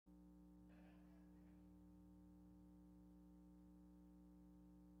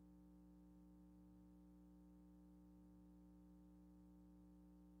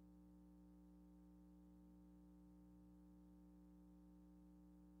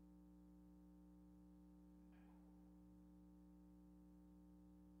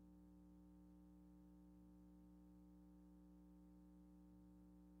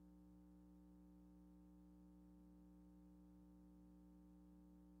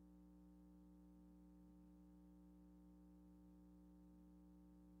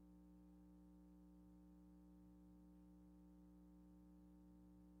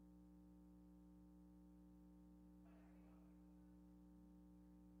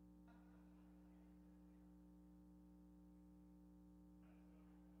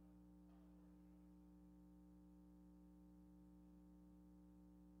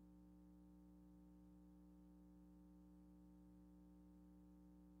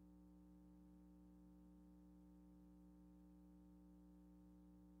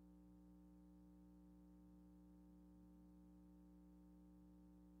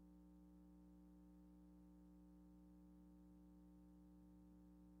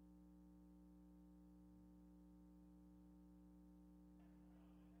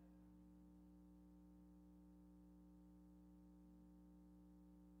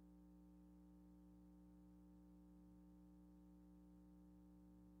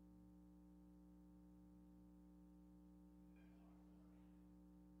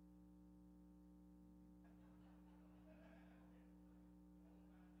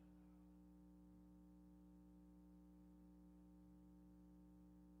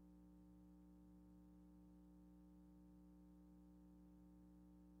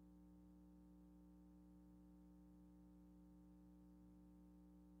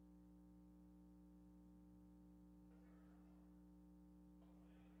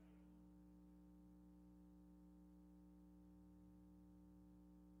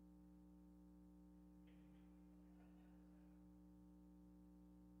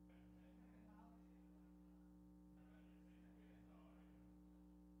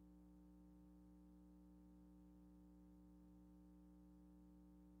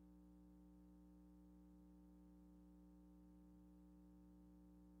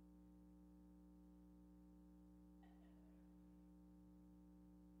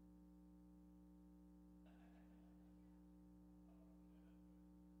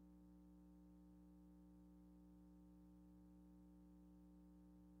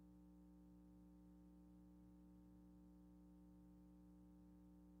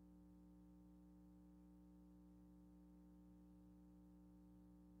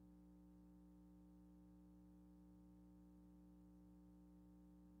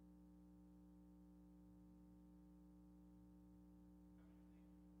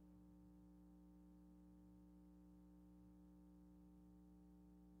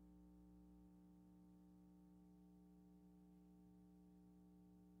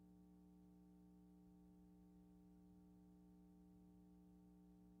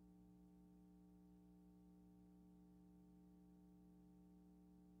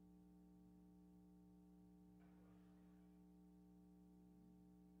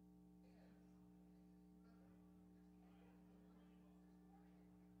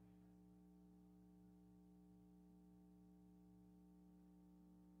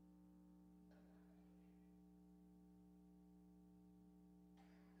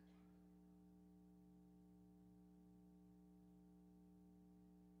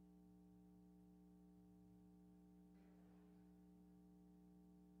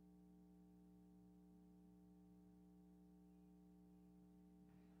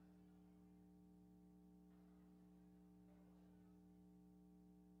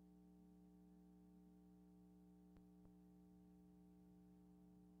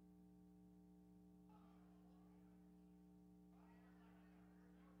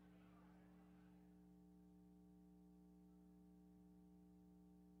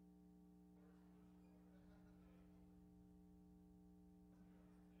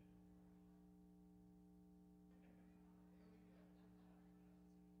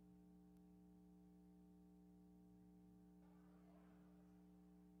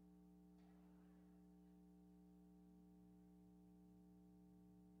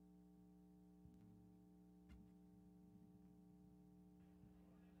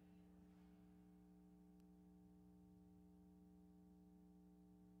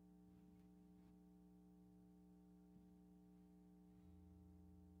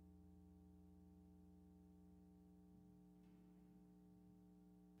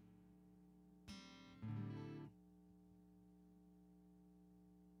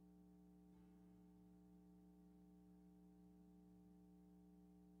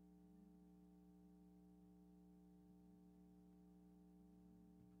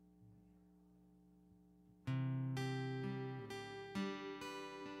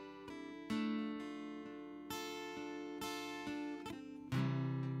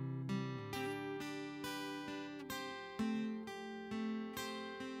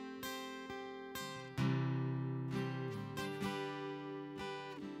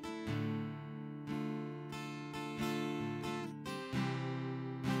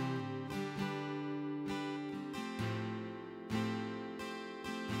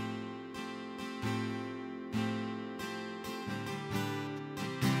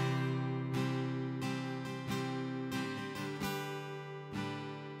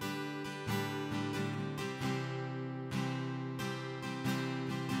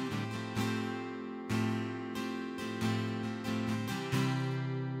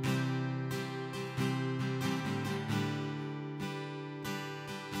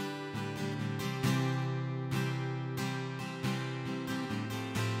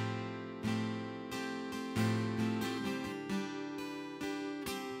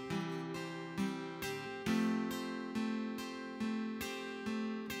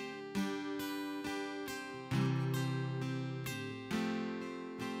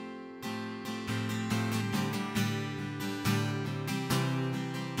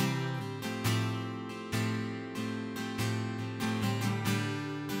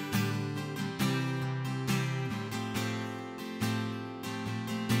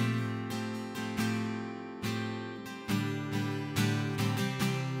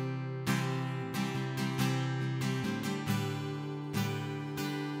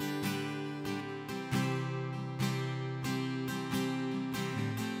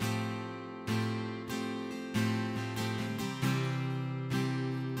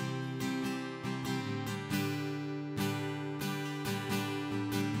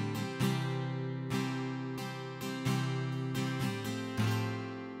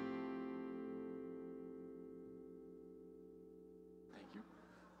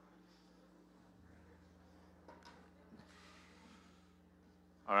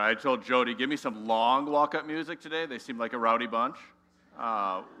All right, I told Jody, give me some long walk-up music today. They seem like a rowdy bunch,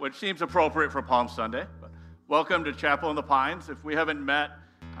 which seems appropriate for Palm Sunday. But welcome to Chapel in the Pines. If we haven't met,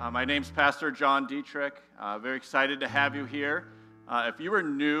 my name's Pastor John Dietrich. Very excited to have you here. If you are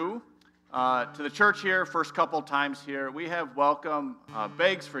new to the church here, first couple times here, we have welcome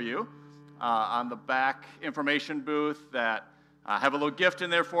bags for you on the back information booth that have a little gift in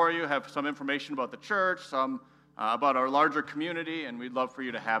there for you, have some information about the church, some about our larger community, and we'd love for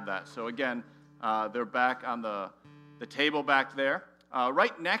you to have that. So again, they're back on the table back there.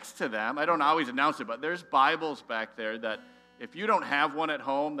 Right next to them, I don't always announce it, but there's Bibles back there that if you don't have one at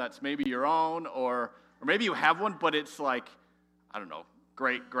home, that's maybe your own, or maybe you have one, but it's like, I don't know,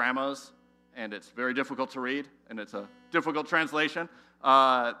 great grandma's, and it's very difficult to read, and it's a difficult translation.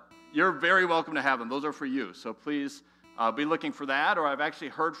 You're very welcome to have them. Those are for you. So please be looking for that, or I've actually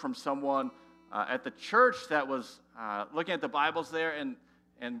heard from someone at the church that was looking at the Bibles there,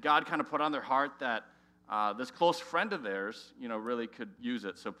 and God kind of put on their heart that this close friend of theirs, really could use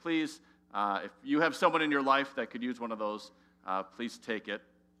it. So please, if you have someone in your life that could use one of those, please take it.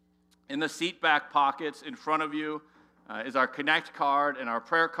 In the seat back pockets in front of you is our Connect card and our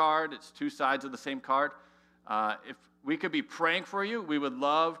prayer card. It's two sides of the same card. If we could be praying for you, we would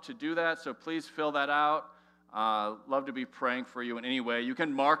love to do that, so please fill that out. Love to be praying for you in any way. You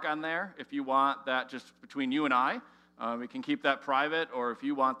can mark on there if you want that just between you and I. We can keep that private, or if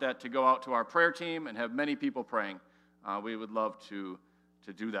you want that to go out to our prayer team and have many people praying, we would love to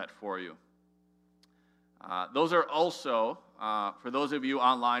do that for you. Those are also, for those of you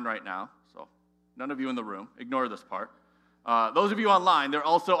online right now, so none of you in the room, ignore this part. Those of you online, they're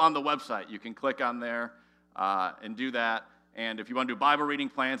also on the website. You can click on there and do that. And if you want to do Bible reading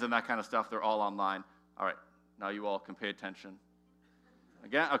plans and that kind of stuff, they're all online. All right. Now you all can pay attention.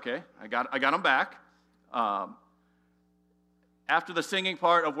 Again, okay, I got them back. After the singing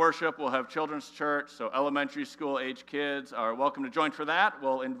part of worship, we'll have children's church, so elementary school age kids are welcome to join for that.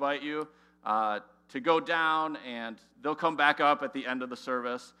 We'll invite you to go down, and they'll come back up at the end of the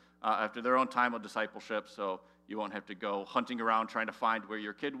service after their own time of discipleship, so you won't have to go hunting around trying to find where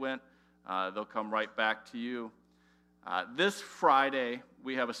your kid went. They'll come right back to you. This Friday,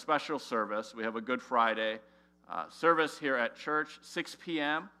 we have a special service. We have a Good Friday service here at church, 6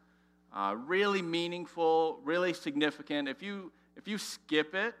 p.m. Really meaningful, really significant. If you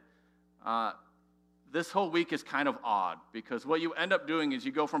skip it, this whole week is kind of odd, because what you end up doing is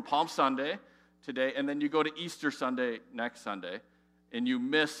you go from Palm Sunday today, and then you go to Easter Sunday next Sunday, and you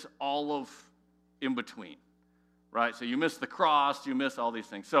miss all of in between, right? So you miss the cross, you miss all these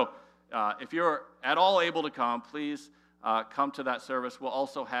things. So if you're at all able to come, please come to that service. We'll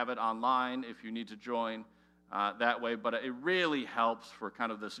also have it online if you need to join that way, but it really helps for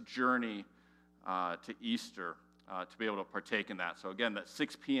kind of this journey to Easter to be able to partake in that. So again, that's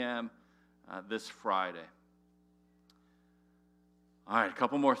 6 p.m. This Friday. All right, a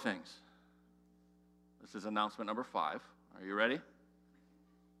couple more things. This is announcement number 5. Are you ready?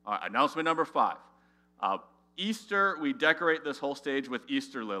 All right, announcement number 5. Easter, we decorate this whole stage with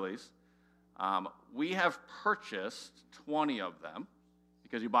Easter lilies. We have purchased 20 of them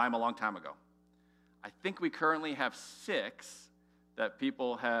because you buy them a long time ago. I think we currently have 6 that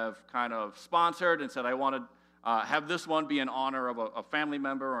people have kind of sponsored and said, I want to have this one be in honor of a family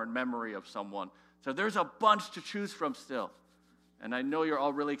member or in memory of someone. So there's a bunch to choose from still, and I know you're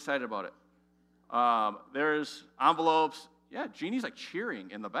all really excited about it. There's envelopes. Yeah, Jeannie's like cheering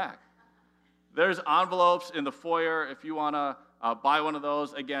in the back. There's envelopes in the foyer if you want to buy one of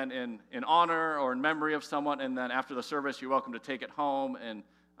those, again, in honor or in memory of someone, and then after the service, you're welcome to take it home, and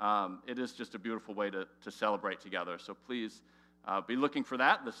it is just a beautiful way to celebrate together. So please be looking for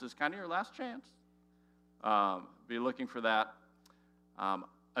that. This is kind of your last chance. Be looking for that.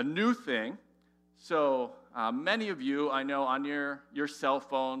 A new thing. So many of you, I know, on your cell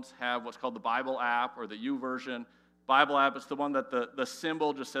phones have what's called the Bible app or the YouVersion Bible app. It's the one that the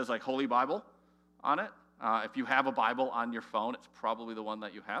symbol just says like Holy Bible on it. If you have a Bible on your phone, it's probably the one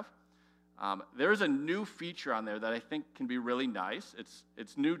that you have. There's a new feature on there that I think can be really nice.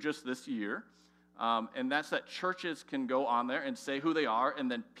 It's new just this year, and that's that churches can go on there and say who they are, and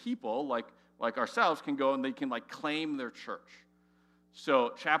then people like ourselves can go and they can like claim their church.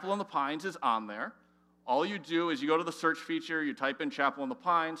 So Chapel in the Pines is on there. All you do is you go to the search feature, you type in Chapel in the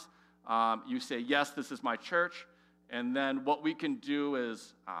Pines, you say, yes, this is my church, and then what we can do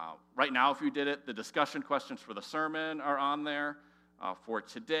is, right now if you did it, the discussion questions for the sermon are on there. For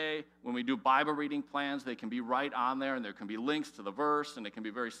today, when we do Bible reading plans, they can be right on there, and there can be links to the verse, and it can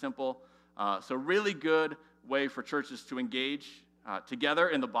be very simple. So really good way for churches to engage together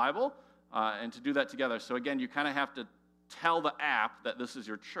in the Bible and to do that together. So again, you kind of have to tell the app that this is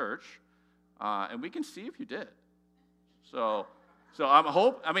your church, and we can see if you did. So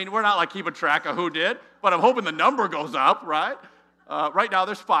we're not like keeping track of who did, but I'm hoping the number goes up, right? Right now,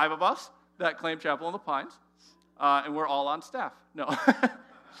 there's 5 of us that claim Chapel in the Pines, and we're all on staff. No,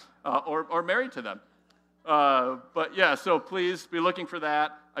 or married to them. But yeah, so please be looking for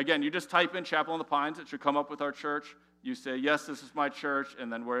that. Again, you just type in Chapel in the Pines. It should come up with our church. You say, yes, this is my church,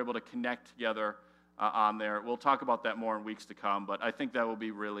 and then we're able to connect together on there. We'll talk about that more in weeks to come, but I think that will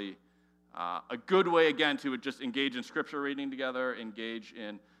be really a good way, again, to just engage in scripture reading together, engage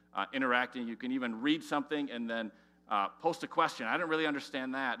in interacting. You can even read something and then post a question. I didn't really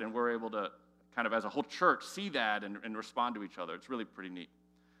understand that, and we're able to kind of as a whole church see that and respond to each other. It's really pretty neat.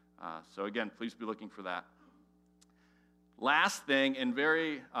 So again, please be looking for that. Last thing and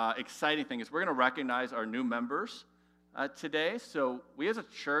very exciting thing is we're going to recognize our new members today. So we as a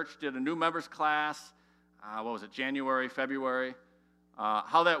church did a new members class, January, February.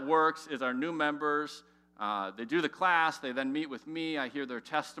 How that works is our new members, they do the class, they then meet with me, I hear their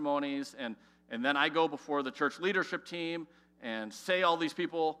testimonies, and then I go before the church leadership team and say all these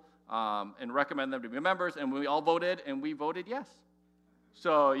people and recommend them to be members, and we all voted, and we voted yes.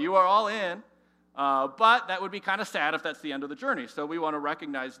 So you are all in, but that would be kind of sad if that's the end of the journey. So we want to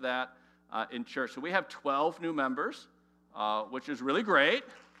recognize that in church. So we have 12 new members, which is really great.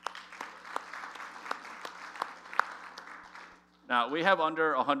 Now, we have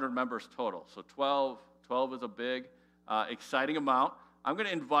under 100 members total, so 12 is a big, exciting amount. I'm going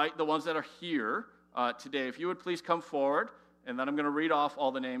to invite the ones that are here today. If you would please come forward, and then I'm going to read off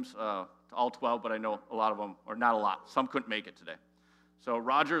all the names to all 12, but I know a lot of them, or not a lot, some couldn't make it today. So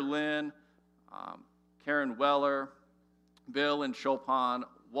Roger Lynn, Karen Weller, Bill and Chopin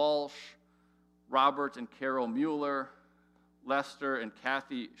Walsh, Robert and Carol Mueller, Lester and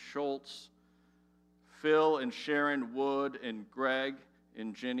Kathy Schultz, Phil and Sharon Wood, and Greg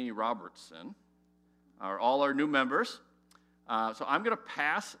and Jenny Robertson are all our new members. So I'm going to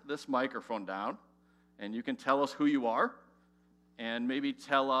pass this microphone down, and you can tell us who you are, and maybe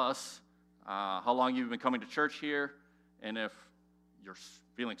tell us how long you've been coming to church here, and if you're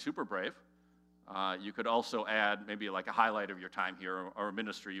feeling super brave, you could also add maybe like a highlight of your time here or a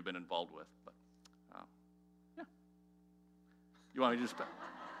ministry you've been involved with. But yeah, you want me to just?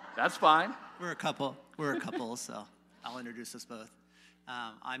 That's fine. We're a couple, so I'll introduce us both.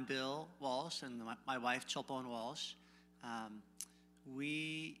 I'm Bill Walsh, and my wife, Chopin Walsh. I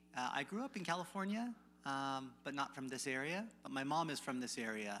grew up in California, but not from this area. But my mom is from this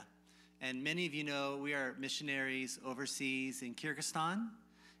area. And many of you know we are missionaries overseas in Kyrgyzstan.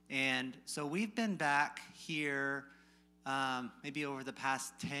 And so we've been back here maybe over the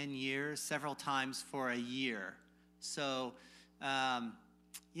past 10 years, several times for a year. So,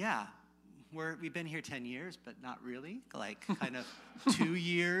 yeah, we've been here 10 years, but not really, like kind of 2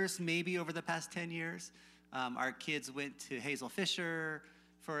 years maybe over the past 10 years. Our kids went to Hazel Fisher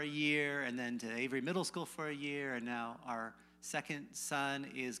for a year, and then to Avery Middle School for a year, and now our second son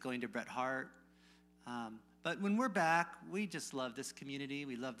is going to Bret Hart. But when we're back, we just love this community.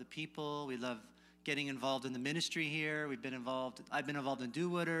 We love the people. We love getting involved in the ministry here. I've been involved in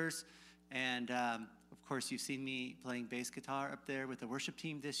Do-Wooders, and of course, you've seen me playing bass guitar up there with the worship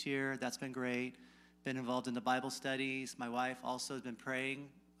team this year. That's been great. Been involved in the Bible studies. My wife also has been praying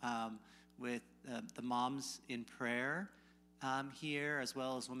with the moms in prayer here, as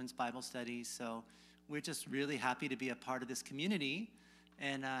well as women's Bible studies. So we're just really happy to be a part of this community,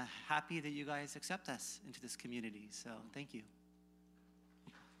 and happy that you guys accept us into this community. So thank you.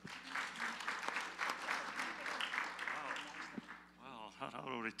 How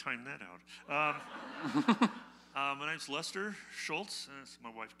do I time that out? My name's Lester Schultz, and it's my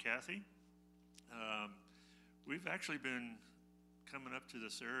wife, Kathy. We've actually been coming up to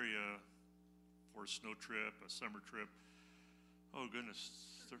this area for a snow trip, a summer trip, oh goodness,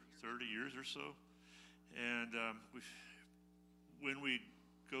 30 years or so. And when we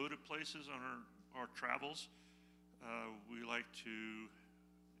go to places on our travels, we like to,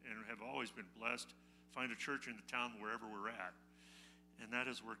 and have always been blessed, find a church in the town wherever we're at. And that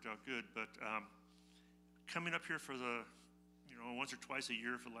has worked out good. But coming up here for once or twice a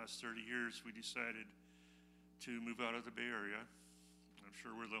year for the last 30 years, we decided to move out of the Bay Area. I'm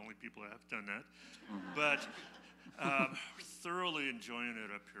sure we're the only people that have done that. But thoroughly enjoying it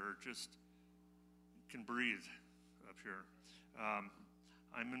up here. Just can breathe up here.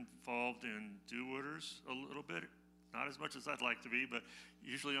 I'm involved in Do-Wooders a little bit. Not as much as I'd like to be, but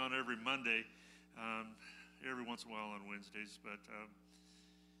usually on every Monday. Every once in a while on Wednesdays, but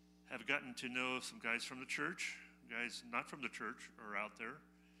have gotten to know some guys from the church. Guys not from the church are out there,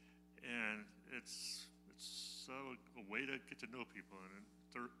 and it's it's a way to get to know people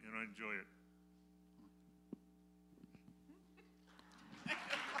and I enjoy it.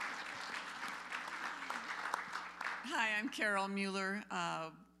 Hi, I'm Carol Mueller.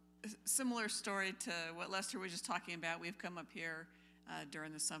 Similar story to what Lester was just talking about. We've come up here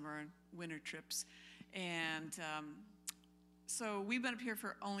during the summer and winter trips. And so we've been up here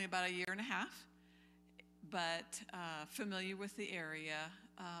for only about a year and a half, but familiar with the area.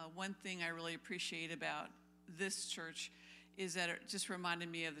 One thing I really appreciate about this church is that it just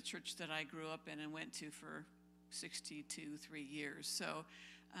reminded me of the church that I grew up in and went to for 3 years. So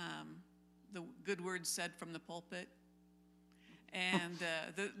the good words said from the pulpit, and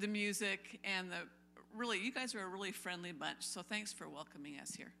the music, and really, you guys are a really friendly bunch. So thanks for welcoming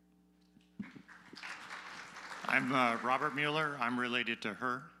us here. I'm Robert Mueller. I'm related to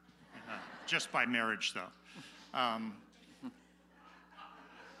her, just by marriage, though.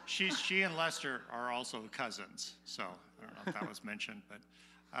 She and Lester are also cousins, so I don't know if that was mentioned, but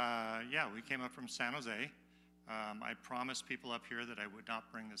yeah, we came up from San Jose. I promised people up here that I would not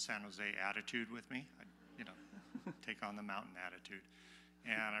bring the San Jose attitude with me. I'd, take on the mountain attitude.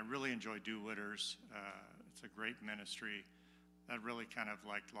 And I really enjoy Do-Witters. It's a great ministry. That really kind of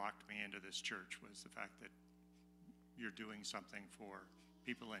locked me into this church, was the fact that you're doing something for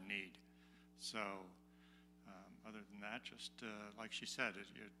people in need. So other than that, just like she said,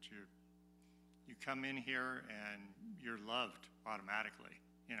 you come in here and you're loved automatically.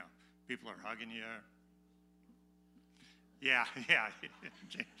 People are hugging you. Yeah.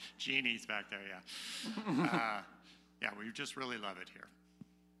 Jeannie's back there, yeah. Yeah, we just really love it here.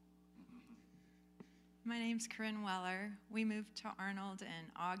 My name's Corinne Weller. We moved to Arnold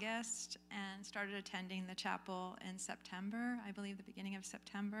in August and started attending the chapel in September, I believe the beginning of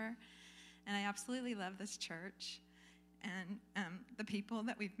September. And I absolutely love this church. And the people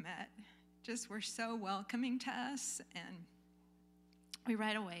that we've met just were so welcoming to us. And we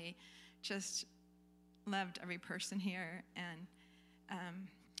right away just loved every person here. And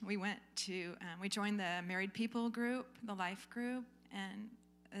we joined the Married People group, the Life group, and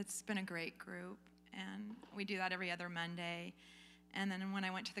it's been a great group. And we do that every other Monday. And then when I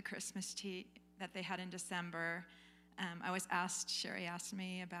went to the Christmas tea that they had in December, Sherry asked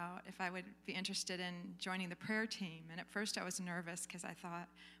me about if I would be interested in joining the prayer team. And at first I was nervous because I thought,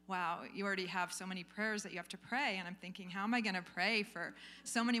 wow, you already have so many prayers that you have to pray. And I'm thinking, how am I going to pray for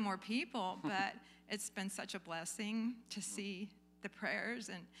so many more people? But it's been such a blessing to see the prayers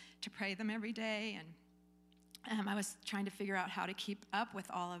and to pray them every day. And I was trying to figure out how to keep up with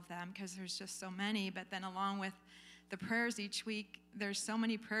all of them because there's just so many. But then along with the prayers each week, there's so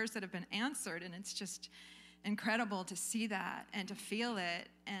many prayers that have been answered, and it's just incredible to see that and to feel it.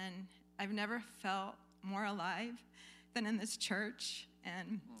 And I've never felt more alive than in this church.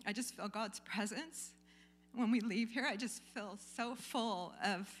 And I just feel God's presence. When we leave here, I just feel so full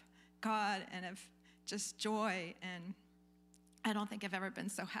of God and of just joy. And I don't think I've ever been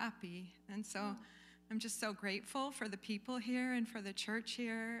so happy. And so I'm just so grateful for the people here and for the church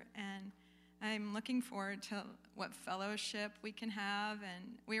here. And I'm looking forward to what fellowship we can have.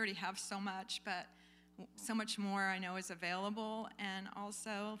 And we already have so much, but so much more I know is available. And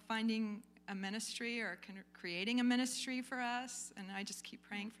also finding a ministry or creating a ministry for us. And I just keep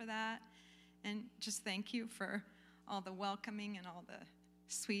praying for that. And just thank you for all the welcoming and all the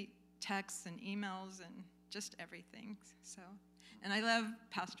sweet texts and emails and just everything. So, and I love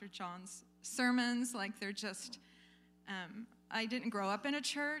Pastor John's sermons. They're just, I didn't grow up in a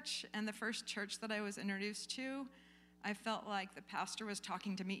church, and the first church that I was introduced to, I felt like the pastor was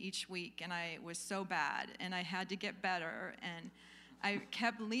talking to me each week, and I was so bad, and I had to get better, and I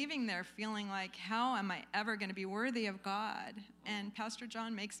kept leaving there feeling like, how am I ever going to be worthy of God? And Pastor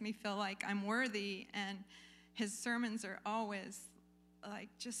John makes me feel like I'm worthy, and his sermons are always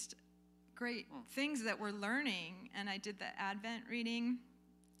just great things that we're learning. And I did the Advent reading,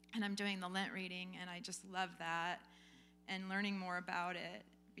 and I'm doing the Lent reading, and I just love that and learning more about it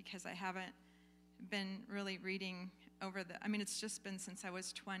because I haven't been really reading it's just been since I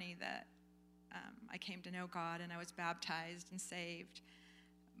was 20 that I came to know God and I was baptized and saved.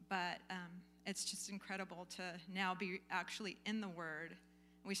 But it's just incredible to now be actually in the Word.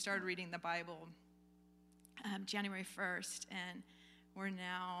 We started reading the Bible January 1st, and we're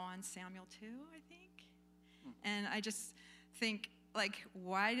now on Samuel 2, I think. And I just think,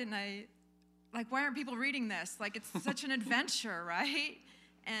 why aren't people reading this? It's such an adventure, right?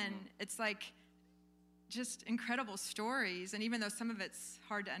 And it's just incredible stories. And even though some of it's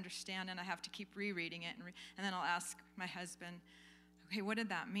hard to understand and I have to keep rereading it, and then I'll ask my husband, okay, what did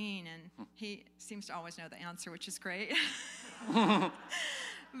that mean? And he seems to always know the answer, which is great.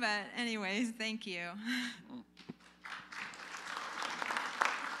 But anyways, thank you.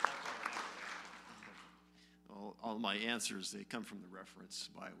 All my answers, they come from the reference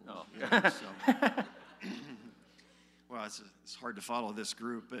Bible. Oh. Well, it's hard to follow this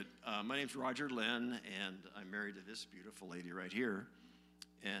group, but my name's Roger Lynn, and I'm married to this beautiful lady right here.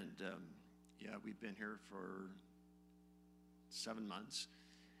 And we've been here for 7 months.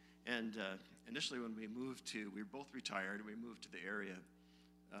 And initially when we were both retired, we moved to the area.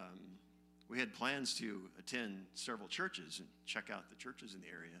 We had plans to attend several churches and check out the churches in the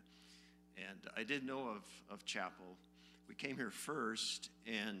area. And I did know of Chapel. We came here first,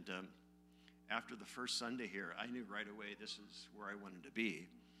 and after the first Sunday here, I knew right away this is where I wanted to be.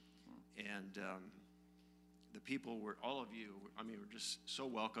 And the people were, all of you, were just so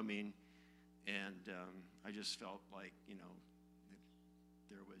welcoming. And I just felt like,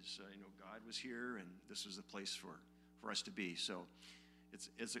 there was, God was here, and this was the place for us to be. So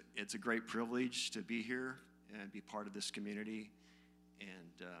it's a great privilege to be here and be part of this community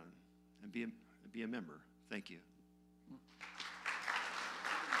and be a member. Thank you.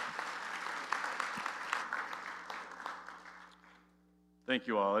 Thank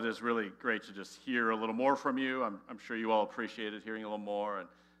you all. It is really great to just hear a little more from you. I'm sure you all appreciated hearing a little more. And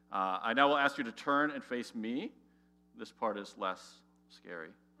I now will ask you to turn and face me. This part is less scary,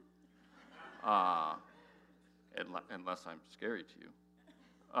 unless I'm scary to you.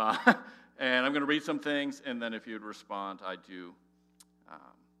 And I'm going to read some things, and then if you'd respond, I do,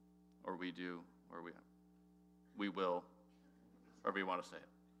 or we do, or we will, however you want to say it.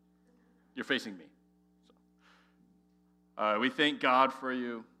 You're facing me. So. We thank God for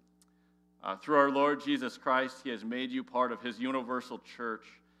you. Through our Lord Jesus Christ, he has made you part of his universal church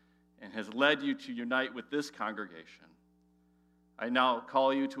and has led you to unite with this congregation. I now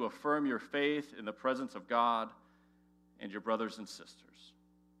call you to affirm your faith in the presence of God and your brothers and sisters.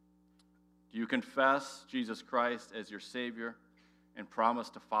 Do you confess Jesus Christ as your Savior and promise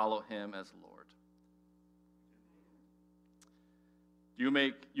to follow him as Lord?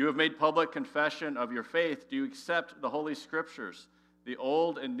 You have made public confession of your faith. Do you accept the Holy Scriptures, the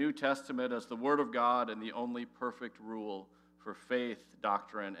Old and New Testament, as the Word of God and the only perfect rule for faith,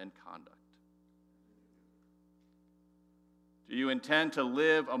 doctrine, and conduct? Do you intend to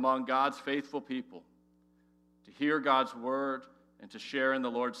live among God's faithful people, to hear God's word and to share in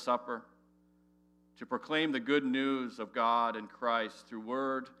the Lord's Supper, to proclaim the good news of God and Christ through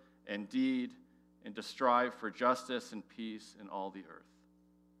word and deed, and to strive for justice and peace in all the earth?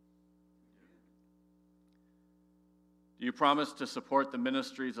 Do you promise to support the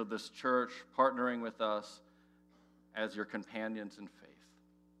ministries of this church, partnering with us as your companions in faith?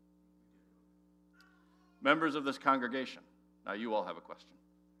 Members of this congregation, now you all have a question.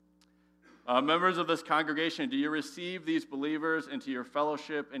 Members of this congregation, do you receive these believers into your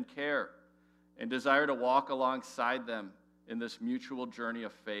fellowship and care and desire to walk alongside them in this mutual journey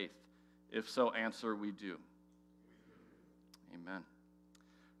of faith? If so, answer, we do. Amen.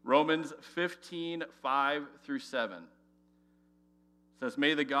 Romans 15:5-7 says,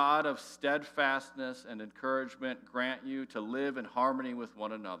 "May the God of steadfastness and encouragement grant you to live in harmony with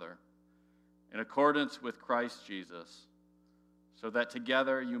one another, in accordance with Christ Jesus, so that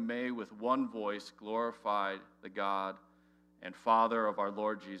together you may with one voice glorify the God and Father of our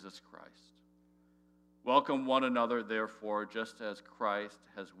Lord Jesus Christ. Welcome one another, therefore, just as Christ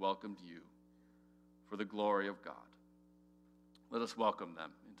has welcomed you, for the glory of God." Let us welcome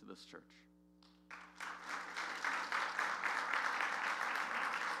them into this church.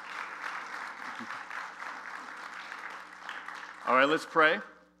 All right, let's pray,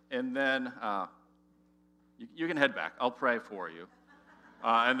 and then you can head back. I'll pray for you,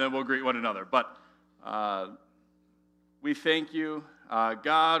 and then we'll greet one another. But we thank you,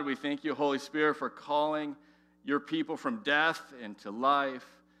 God. We thank you, Holy Spirit, for calling your people from death into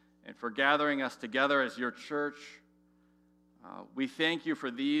life and for gathering us together as your church. We thank you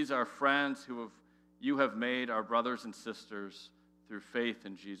for these, our friends, you have made our brothers and sisters through faith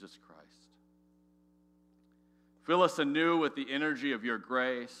in Jesus Christ. Fill us anew with the energy of your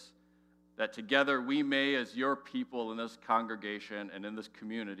grace, that together we may, as your people in this congregation and in this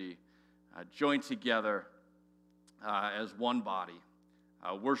community, join together as one body,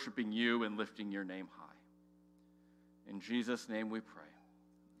 worshiping you and lifting your name high. In Jesus' name we pray.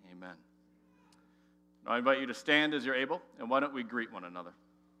 Amen. Now I invite you to stand as you're able, and why don't we greet one another?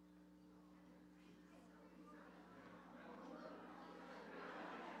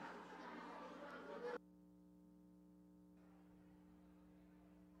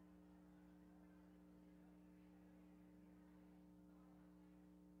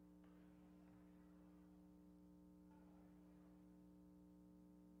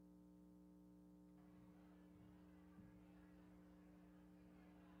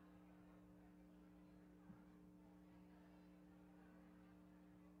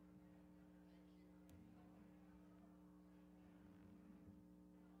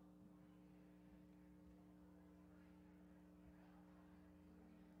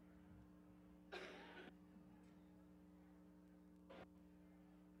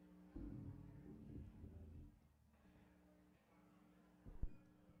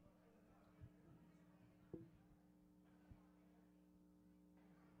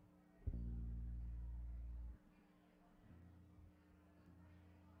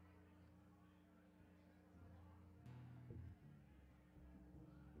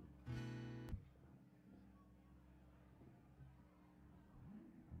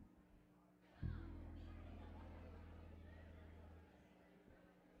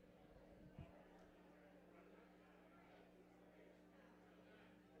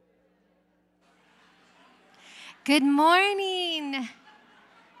 Good morning.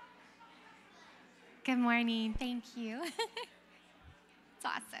 Good morning. Thank you. It's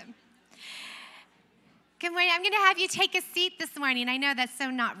awesome. Good morning. I'm going to have you take a seat this morning. I know that's so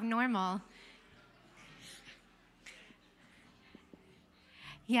not normal.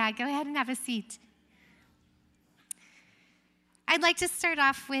 Yeah, go ahead and have a seat. I'd like to start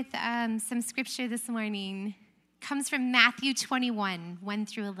off with some scripture this morning. It comes from Matthew 21, 1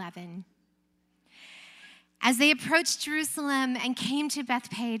 through 11. As they approached Jerusalem and came to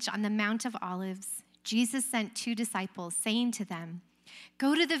Bethphage on the Mount of Olives, Jesus sent 2 disciples, saying to them,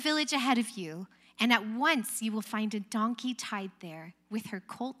 "Go to the village ahead of you, and at once you will find a donkey tied there with her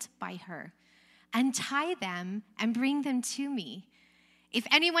colt by her. Untie them and bring them to me. If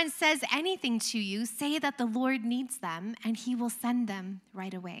anyone says anything to you, say that the Lord needs them, and he will send them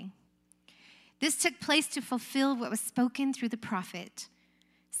right away." This took place to fulfill what was spoken through the prophet.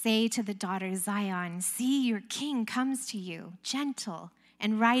 "Say to the daughter Zion, see, your king comes to you, gentle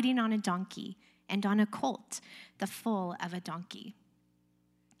and riding on a donkey, and on a colt, the foal of a donkey."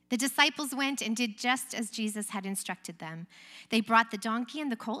 The disciples went and did just as Jesus had instructed them. They brought the donkey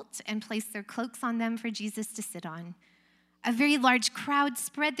and the colt and placed their cloaks on them for Jesus to sit on. A very large crowd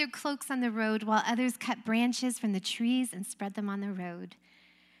spread their cloaks on the road, while others cut branches from the trees and spread them on the road.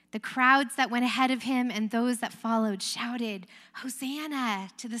 The crowds that went ahead of him and those that followed shouted, "Hosanna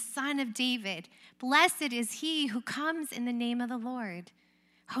to the Son of David. Blessed is he who comes in the name of the Lord.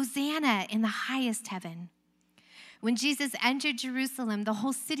 Hosanna in the highest heaven." When Jesus entered Jerusalem, the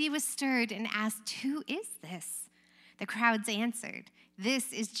whole city was stirred and asked, "Who is this?" The crowds answered,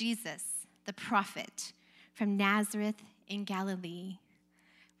 "This is Jesus, the prophet from Nazareth in Galilee."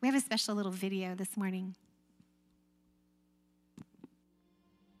 We have a special little video this morning.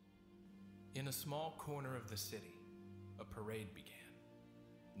 In a small corner of the city, a parade began.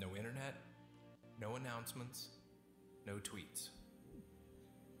 No internet, no announcements, no tweets.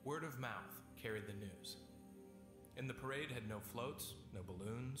 Word of mouth carried the news. And the parade had no floats, no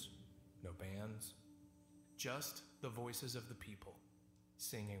balloons, no bands, just the voices of the people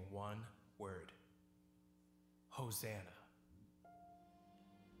singing one word: Hosanna.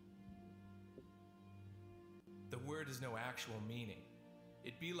 The word has no actual meaning.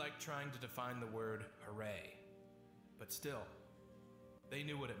 It'd be like trying to define the word hooray. But still, they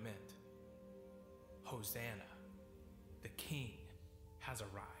knew what it meant. Hosanna, the king has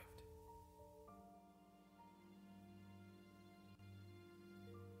arrived.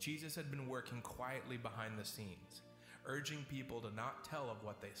 Jesus had been working quietly behind the scenes, urging people to not tell of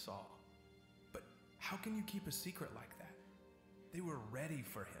what they saw. But how can you keep a secret like that? They were ready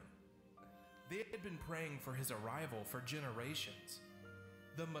for him. They had been praying for his arrival for generations.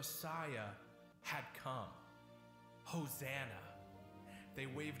 The Messiah had come. Hosanna. They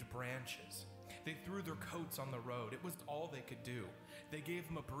waved branches. They threw their coats on the road. It was all they could do. They gave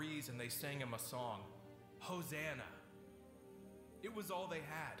him a breeze and they sang him a song. Hosanna. It was all they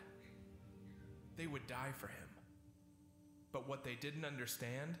had. They would die for him. But what they didn't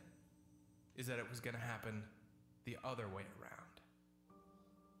understand is that it was going to happen the other way around.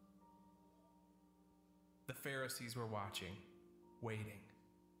 The Pharisees were watching, waiting,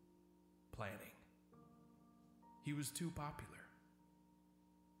 planning. He was too popular.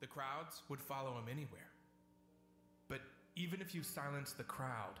 The crowds would follow him anywhere. But even if you silence the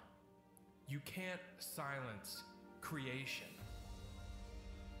crowd, you can't silence creation.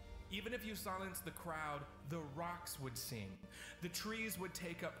 Even if you silence the crowd, the rocks would sing, the trees would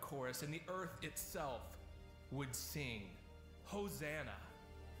take up chorus, and the earth itself would sing, Hosanna.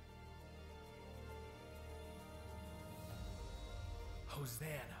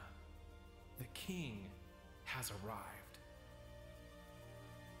 Hosanna, the King has arrived.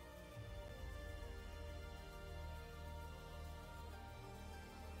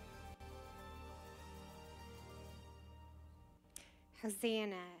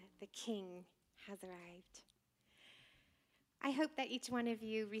 Hosanna, the King has arrived. I hope that each one of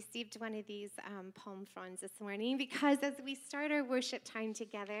you received one of these palm fronds this morning, because as we start our worship time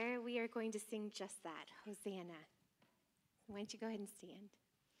together, we are going to sing just that, Hosanna. Why don't you go ahead and stand?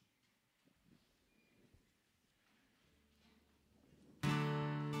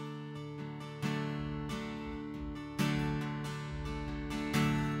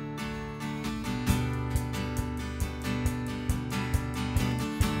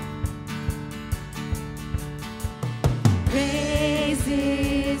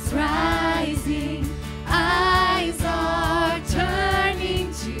 Praises rising, eyes are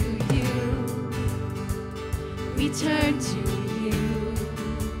turning to you. We turn to you.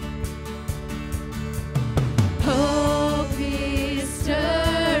 Hope is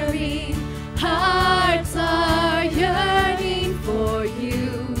stirring, hearts are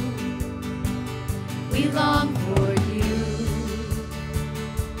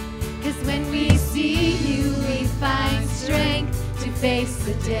face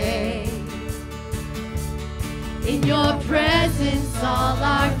the day. In your presence, all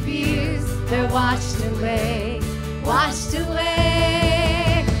our fears, they're washed away, washed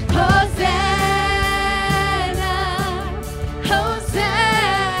away. Hosanna, Hosanna.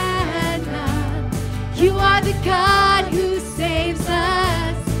 You are the God who saves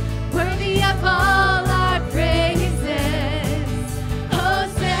us, worthy of all our praises.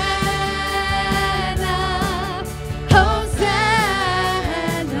 Hosanna, Hosanna.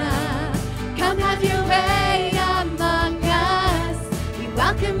 Come have your way among us. We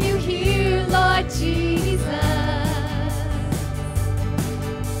welcome you here, Lord Jesus.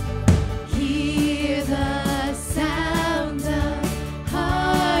 Hear the sound of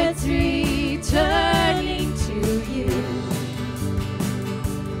hearts returning to you.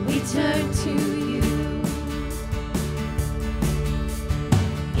 We turn to you.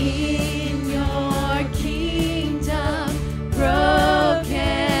 In your kingdom,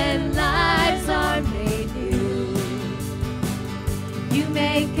 broken lives are made new. You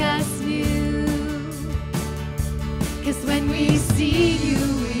make us new. 'Cause when we see you,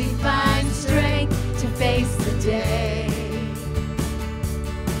 we find strength to face the day.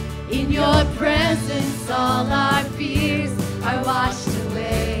 In your presence, all our fears are washed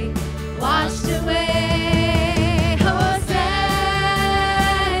away, washed away. Hosanna,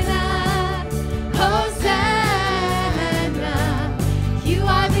 Hosanna. You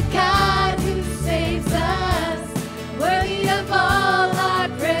are the God who saves us, worthy of all our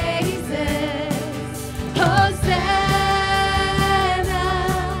praises. Hosanna,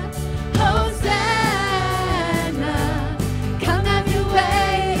 Hosanna. Come have your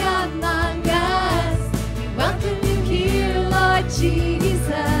way among us. We welcome you here, Lord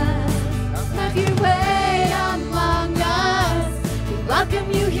Jesus. Come have your way among us. We welcome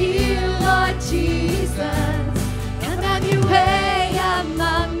you here, Lord Jesus. Come have your way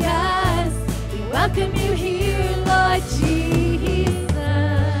among us. We welcome you here, Lord Jesus.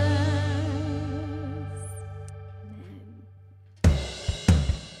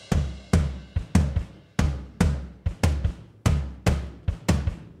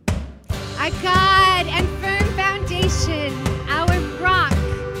 Our God and firm foundation, our rock,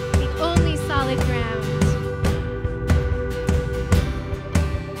 the only solid ground.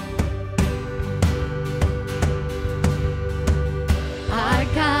 Our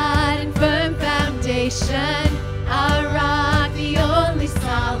God and firm foundation, our rock, the only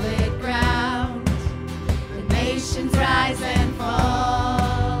solid ground. The nations rise and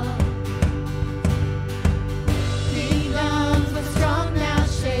fall. Kingdoms but strong now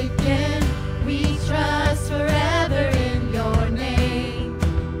shaken. We trust forever in your name,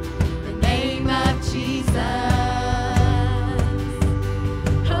 the name of Jesus.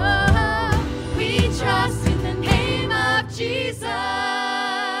 Oh, we trust in the name of Jesus.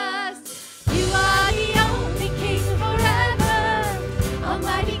 You are the only King forever.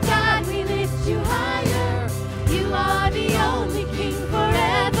 Almighty God, we lift you higher. You are the only King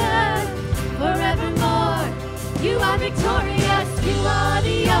forever, forevermore. You are victorious. You are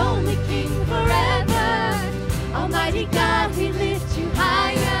the only King forever. Almighty God, we lift you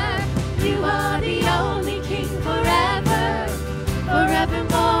higher. You are the only King forever,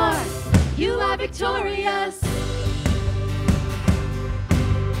 forevermore. You are victorious.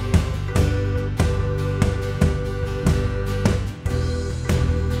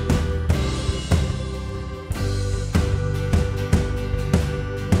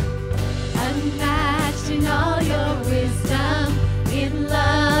 Unmatched in all your wisdom, in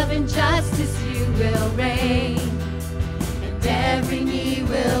love and justice you will reign, and every knee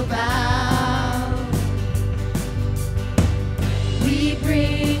will bow. We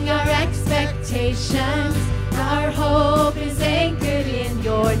bring our expectations, our hope is anchored in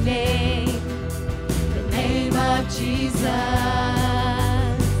your name, the name of Jesus.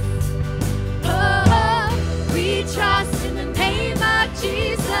 Oh, we trust in the name of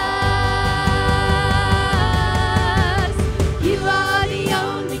Jesus. You are the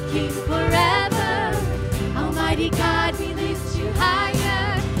only King forever. Almighty God, we lift you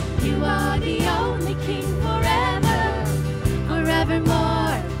higher. You are the only King forever,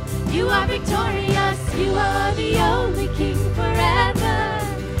 forevermore. You are victorious. You are the only King forever.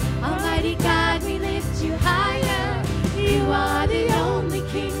 Almighty God, we lift you higher. You are the only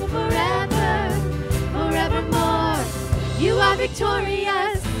King forever, forevermore. You are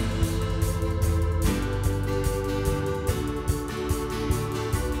victorious.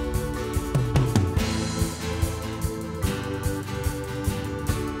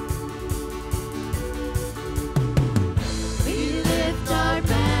 We lift our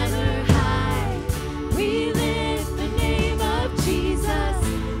banner high. We lift the name of Jesus.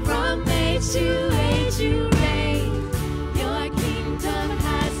 age to age you reign. Your kingdom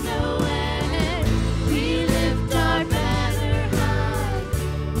has no end. We lift our banner high.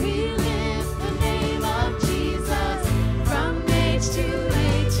 We lift the name of Jesus. From age to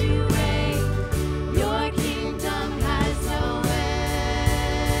age you reign. Your kingdom has no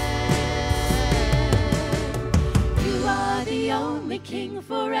end. You are the only King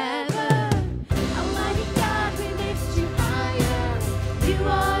forever. Almighty God, we lift you higher. You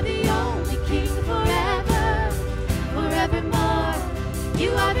are the only King forever, forevermore.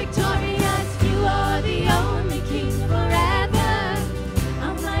 You are victorious. You are the only King forever.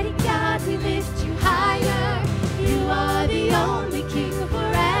 Almighty God, we lift you higher. You are the only King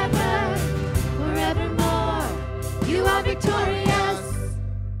forever, forevermore. You are victorious.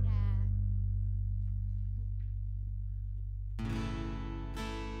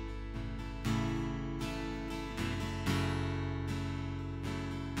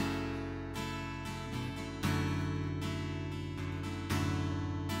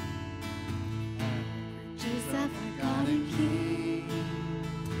 Creatures of God and King,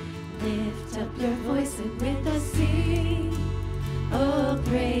 lift up your voice and with us sing. Oh,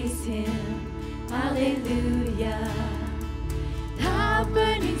 praise Him, hallelujah. Thou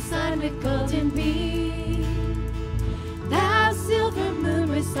burning sun with golden beam, thou silver moon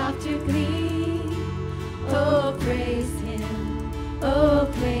with softer gleam. Oh, praise Him, oh,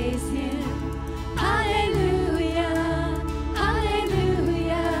 praise Him, hallelujah,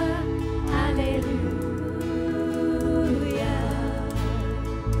 hallelujah, hallelujah.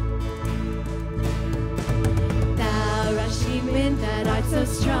 Thou rushing wind that art so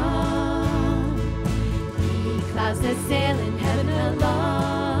strong, ye clouds that sail in heaven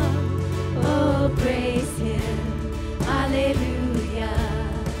along. Oh, praise Him, hallelujah.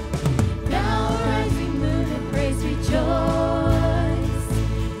 Thou rising moon and praise rejoice,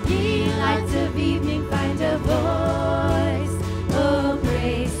 ye lights of evening find a voice. Oh,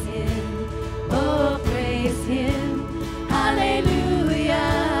 praise Him, oh, praise Him,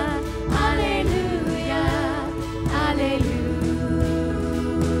 hallelujah, hallelujah, hallelujah.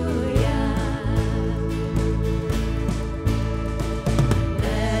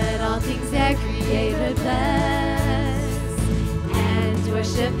 Let all things that Creator bless, and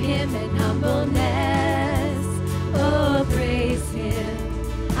worship Him in humbleness. Oh, praise Him,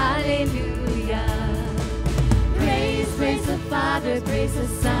 hallelujah. Praise, praise the Father, praise the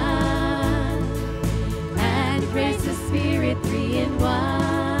Son, and praise the Spirit, three in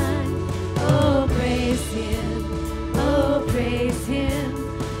one. Oh, praise Him, oh, praise Him,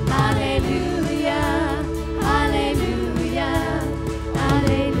 hallelujah, hallelujah,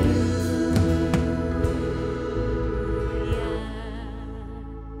 hallelujah.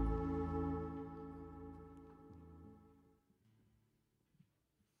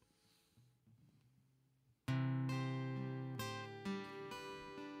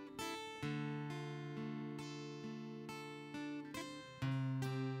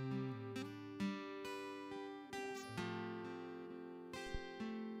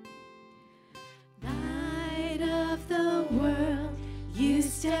 Light of the world, you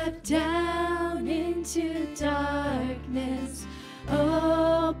step down into darkness.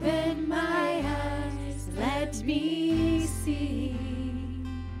 Open my eyes, let me see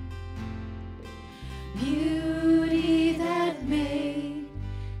beauty that made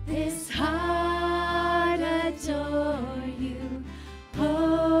this heart adore you.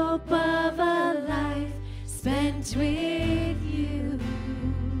 Hope of a life spent with you.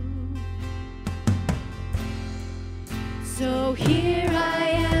 So here I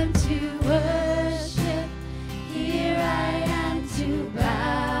am to worship, here I am to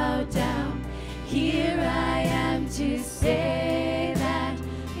bow down, here I am to say that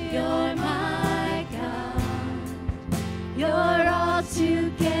you're my God. You're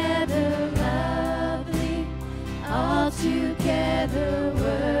altogether lovely, altogether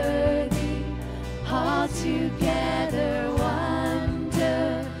worthy, altogether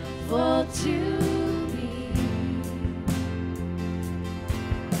wonderful to me.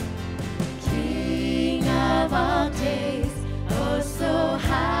 King of all days, oh so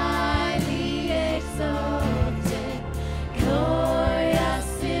highly exalted,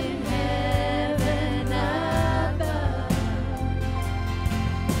 glorious in heaven above.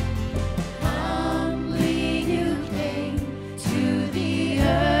 Humbly you came to the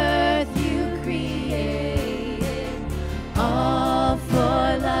earth you created, all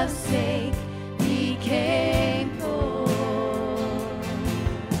for love's sake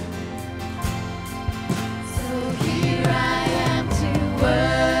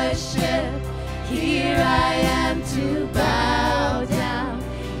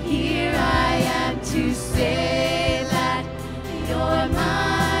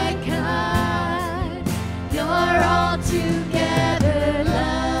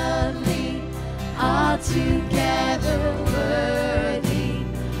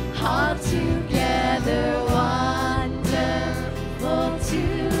altogether wonderful to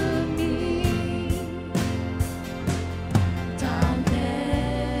me. And I'll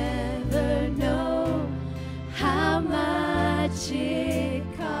never know how much it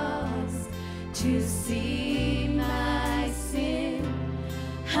costs to see my sin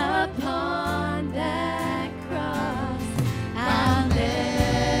upon that cross. I'll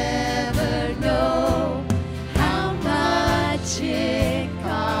never know how much it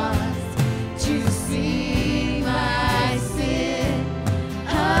costs to see my sin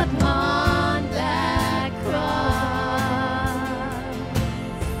upon that cross.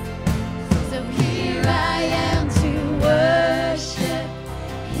 So here I am to worship,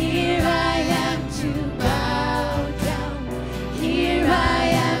 here I am to bow down, here I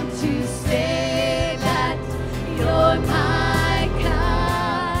am to say that you're my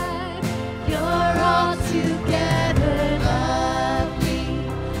God. You're altogether lovely,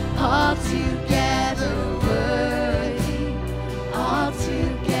 altogether worthy,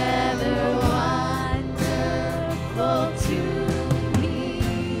 altogether wonderful to me.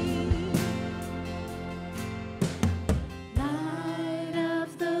 Light of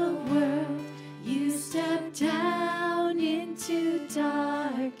the world, you step down into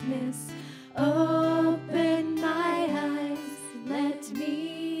darkness. Open my eyes, let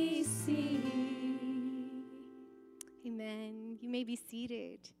me see. Amen. You may be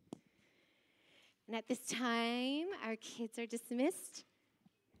seated. And at this time, our kids are dismissed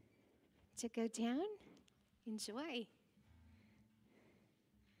to go down. Enjoy.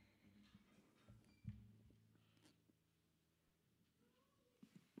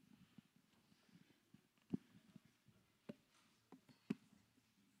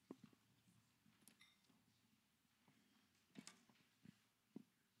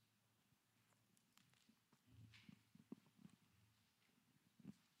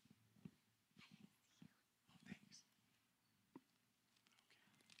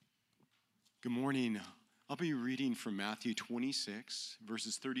 Good morning. I'll be reading from Matthew 26,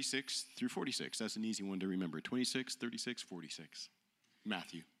 verses 36 through 46. That's an easy one to remember. 26, 36, 46.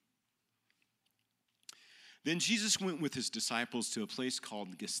 Matthew. Then Jesus went with his disciples to a place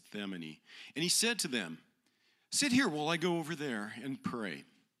called Gethsemane, and he said to them, "Sit here while I go over there and pray."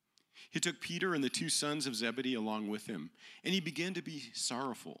 He took Peter and the two sons of Zebedee along with him, and he began to be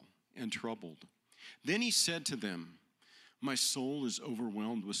sorrowful and troubled. Then he said to them, "My soul is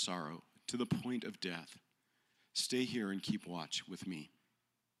overwhelmed with sorrow to the point of death. Stay here and keep watch with me."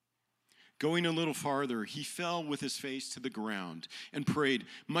 Going a little farther, he fell with his face to the ground and prayed,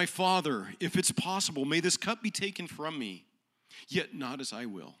 "My Father, if it's possible, may this cup be taken from me. Yet not as I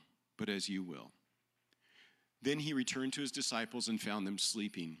will, but as you will." Then he returned to his disciples and found them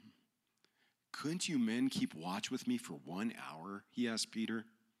sleeping. "Couldn't you men keep watch with me for 1 hour?" he asked Peter.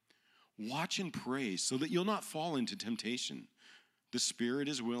 "Watch and pray so that you'll not fall into temptation. The spirit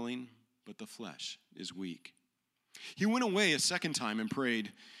is willing, but the flesh is weak." He went away a second time and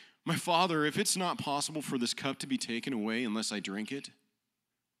prayed, "My Father, if it's not possible for this cup to be taken away unless I drink it,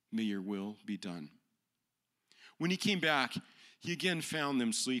 may your will be done." When he came back, he again found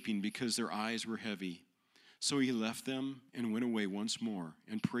them sleeping because their eyes were heavy. So he left them and went away once more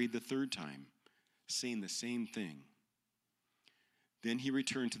and prayed the third time, saying the same thing. Then he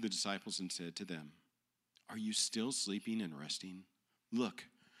returned to the disciples and said to them, "Are you still sleeping and resting? Look,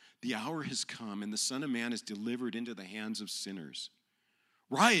 the hour has come, and the Son of Man is delivered into the hands of sinners.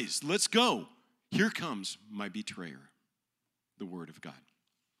 Rise, let's go. Here comes my betrayer." The word of God.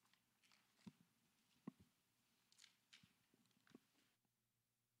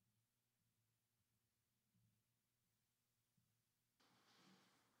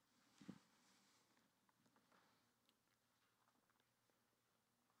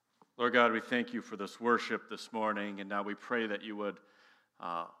 Lord God, we thank you for this worship this morning, and now we pray that you would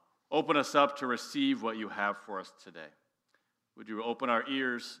open us up to receive what you have for us today. Would you open our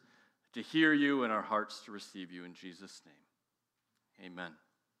ears to hear you and our hearts to receive you in Jesus' name? Amen.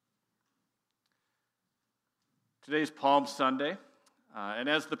 Today's Palm Sunday, and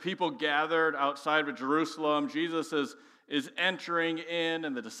as the people gathered outside of Jerusalem, Jesus is entering in,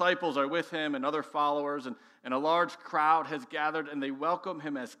 and the disciples are with him and other followers, and a large crowd has gathered, and they welcome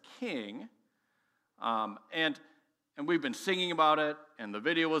him as king. And we've been singing about it, and the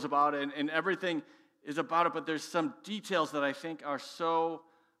video was about it, and everything is about it, but there's some details that I think are so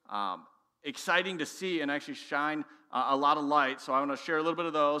exciting to see and actually shine a lot of light. So I want to share a little bit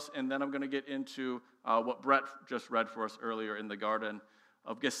of those, and then I'm going to get into what Brett just read for us earlier in the Garden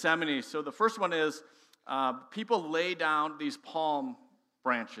of Gethsemane. So the first one is people lay down these palm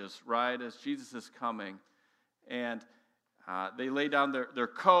branches, right, as Jesus is coming. And They lay down their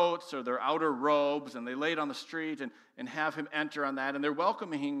coats or their outer robes, and they lay it on the street and have him enter on that. And they're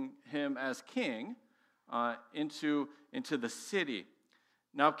welcoming him as king into the city.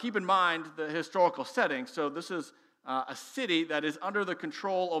 Now, keep in mind the historical setting. So this is a city that is under the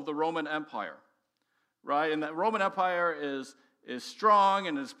control of the Roman Empire, right? And the Roman Empire is strong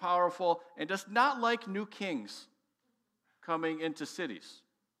and is powerful and does not like new kings coming into cities.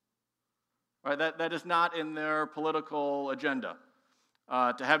 Right, that is not in their political agenda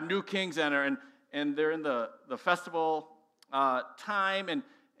to have new kings enter, and they're in the festival time,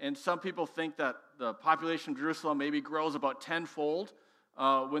 and some people think that the population of Jerusalem maybe grows about tenfold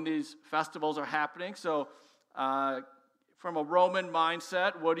when these festivals are happening. So from a Roman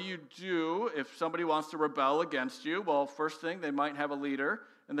mindset, what do you do if somebody wants to rebel against you? Well, first thing, they might have a leader,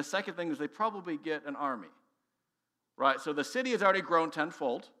 and the second thing is they probably get an army. Right, so the city has already grown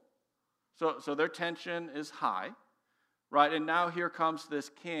tenfold. So their tension is high, right? And now here comes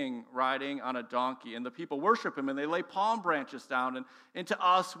this king riding on a donkey, and the people worship him, and they lay palm branches down, and to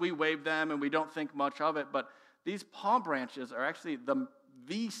us, we wave them, and we don't think much of it, but these palm branches are actually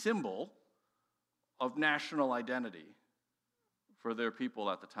the symbol of national identity for their people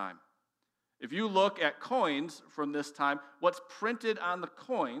at the time. If you look at coins from this time, what's printed on the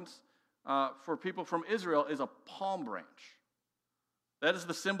coins for people from Israel is a palm branch. That is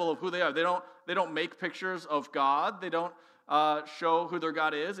the symbol of who they are. They don't make pictures of God. They don't show who their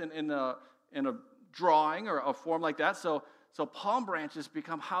God is in a drawing or a form like that. So palm branches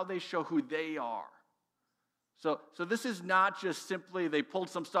become how they show who they are. So this is not just simply they pulled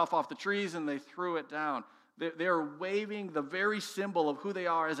some stuff off the trees and they threw it down. They're waving the very symbol of who they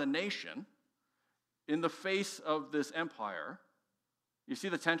are as a nation in the face of this empire. You see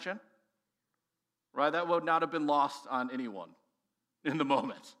the tension? Right? That would not have been lost on anyone in the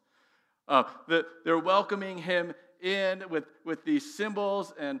moment. They're welcoming him in with these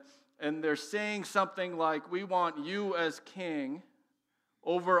symbols, and they're saying something like, we want you as king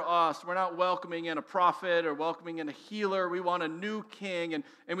over us. We're not welcoming in a prophet or welcoming in a healer. We want a new king, and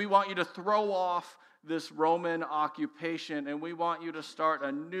we want you to throw off this Roman occupation, and we want you to start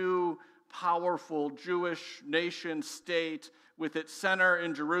a new, powerful Jewish nation state with its center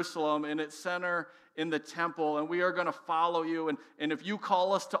in Jerusalem and its center in the temple, and we are going to follow you, and if you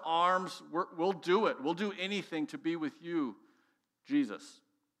call us to arms, we'll do it. We'll do anything to be with you, Jesus.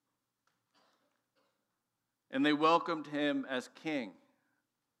 And they welcomed him as king.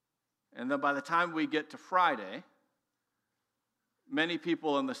 And then by the time we get to Friday, many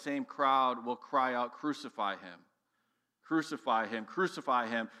people in the same crowd will cry out, crucify him, crucify him, crucify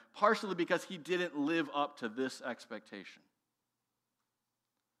him, partially because he didn't live up to this expectation.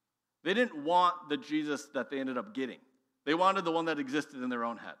 They didn't want the Jesus that they ended up getting. They wanted the one that existed in their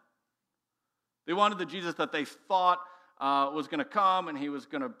own head. They wanted the Jesus that they thought was going to come, and he was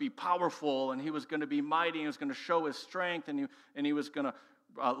going to be powerful, and he was going to be mighty, and he was going to show his strength, and he was going to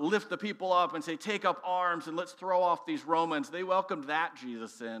lift the people up and say, take up arms, and let's throw off these Romans. They welcomed that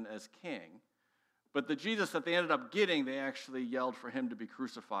Jesus in as king. But the Jesus that they ended up getting, they actually yelled for him to be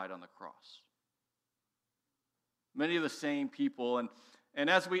crucified on the cross. Many of the same people, and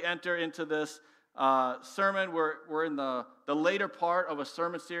as we enter into this sermon, we're in the later part of a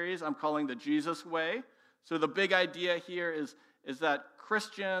sermon series I'm calling the Jesus Way. So the big idea here is that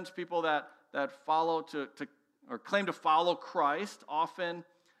Christians, people that follow to or claim to follow Christ, often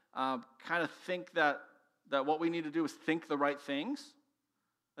kind of think that what we need to do is think the right things.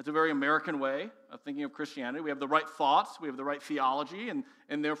 That's a very American way of thinking of Christianity. We have the right thoughts, we have the right theology,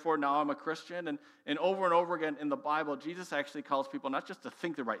 and therefore now I'm a Christian. And over again in the Bible, Jesus actually calls people not just to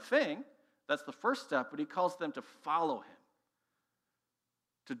think the right thing, that's the first step, but he calls them to follow him,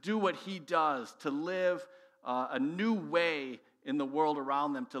 to do what he does, to live a new way in the world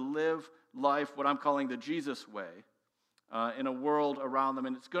around them, to live life, what I'm calling the Jesus way, in a world around them.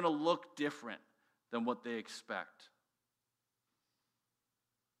 And it's going to look different than what they expect.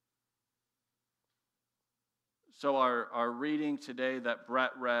 So our reading today that Brett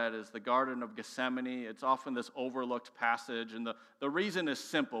read is the Garden of Gethsemane. It's often this overlooked passage, and the reason is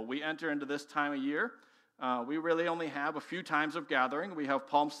simple. We enter into this time of year. We really only have a few times of gathering. We have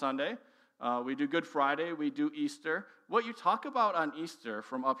Palm Sunday. We do Good Friday. We do Easter. What you talk about on Easter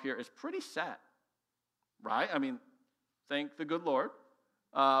from up here is pretty set, right? I mean, thank the good Lord.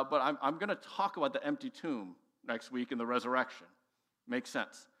 But I'm going to talk about the empty tomb next week in the resurrection. Makes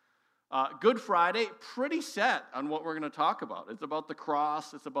sense. Good Friday, pretty set on what we're going to talk about. It's about the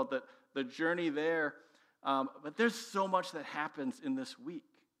cross. It's about the journey there. But there's so much that happens in this week.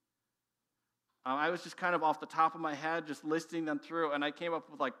 I was just kind of off the top of my head just listing them through, and I came up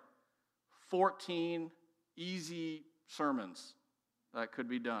with like 14 easy sermons that could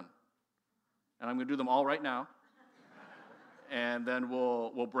be done. And I'm going to do them all right now. And then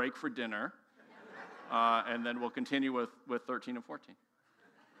we'll break for dinner. And then we'll continue with 13 and 14.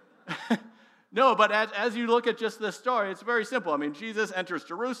 No, but as you look at just this story, it's very simple. I mean, Jesus enters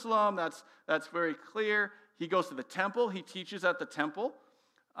Jerusalem. That's very clear. He goes to the temple. He teaches at the temple.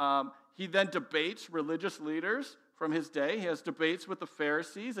 He then debates religious leaders from his day. He has debates with the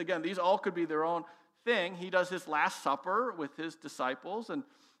Pharisees. Again, these all could be their own thing. He does his Last Supper with his disciples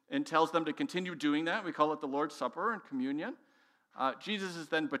and tells them to continue doing that. We call it the Lord's Supper and communion. Jesus is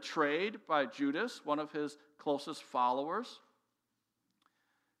then betrayed by Judas, one of his closest followers.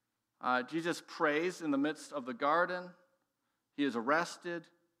 Jesus prays in the midst of the garden. He is arrested.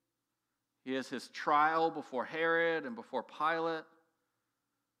 He has his trial before Herod and before Pilate.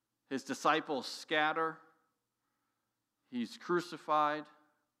 His disciples scatter. He's crucified.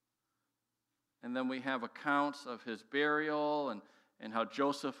 And then we have accounts of his burial and how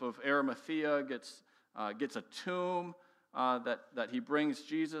Joseph of Arimathea gets a tomb that he brings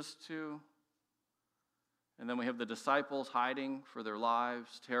Jesus to. And then we have the disciples hiding for their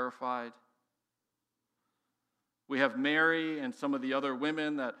lives, terrified. We have Mary and some of the other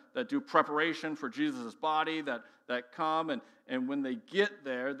women that do preparation for Jesus' body that come, and when they get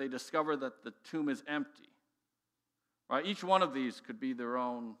there, they discover that the tomb is empty. Right? Each one of these could be their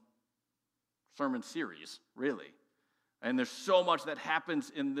own sermon series, really. And there's so much that happens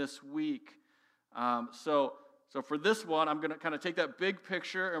in this week. So for this one, I'm going to kind of take that big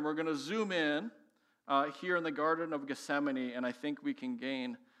picture, and we're going to zoom in here in the Garden of Gethsemane, and I think we can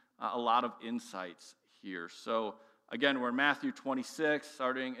gain a lot of insights here. So again, we're in Matthew 26,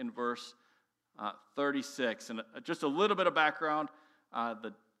 starting in verse 36. And just a little bit of background,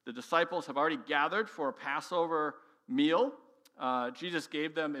 the disciples have already gathered for a Passover meal. Jesus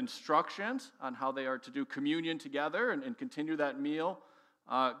gave them instructions on how they are to do communion together and continue that meal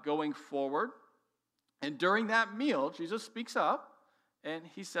going forward. And during that meal, Jesus speaks up, and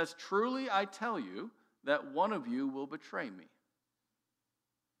he says, "Truly I tell you that one of you will betray me."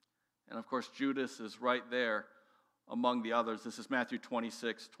 And of course, Judas is right there among the others. This is Matthew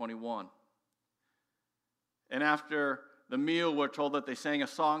 26:21. And after the meal, we're told that they sang a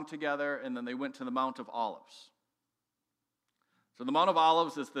song together, and then they went to the Mount of Olives. So the Mount of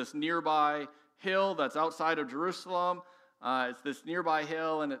Olives is this nearby hill that's outside of Jerusalem. It's this nearby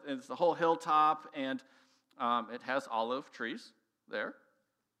hill, and it's the whole hilltop, and it has olive trees there,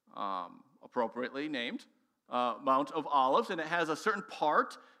 appropriately named Mount of Olives, and it has a certain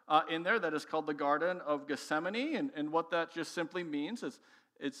part in there that is called the Garden of Gethsemane, and what that just simply means is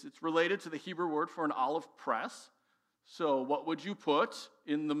it's related to the Hebrew word for an olive press. So what would you put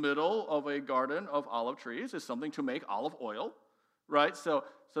in the middle of a garden of olive trees is something to make olive oil, right? So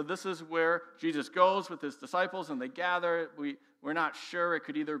this is where Jesus goes with his disciples, and they gather. We're not sure. It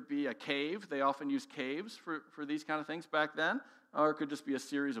could either be a cave. They often used caves for these kind of things back then, or it could just be a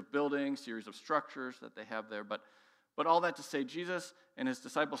series of buildings, series of structures that they have there. But all that to say, Jesus and his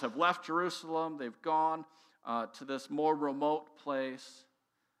disciples have left Jerusalem. They've gone to this more remote place,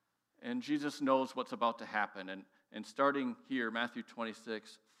 and Jesus knows what's about to happen. And starting here, Matthew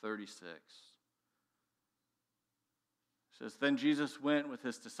 26:36. It says, "Then Jesus went with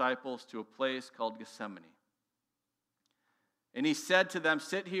his disciples to a place called Gethsemane. And he said to them,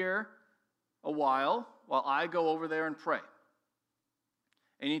 'Sit here a while I go over there and pray.'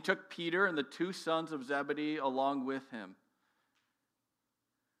 And he took Peter and the two sons of Zebedee along with him.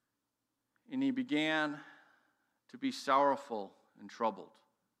 And he began to be sorrowful and troubled.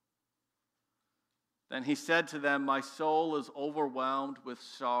 Then he said to them, 'My soul is overwhelmed with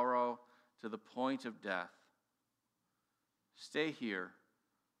sorrow to the point of death. Stay here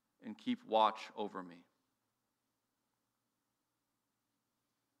and keep watch over me.'"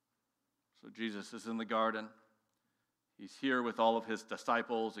 So Jesus is in the garden. He's here with all of his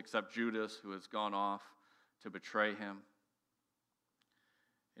disciples except Judas, who has gone off to betray him.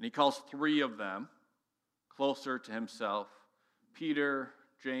 And he calls three of them closer to himself: Peter,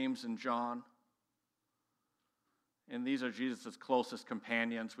 James, and John. And these are Jesus' closest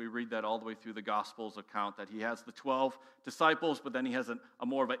companions. We read that all the way through the Gospels account, that he has the 12 disciples, but then he has a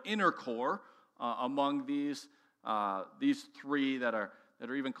more of an inner core among these three that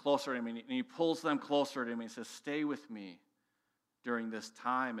are even closer to him. And he pulls them closer to him. And he says, "Stay with me during this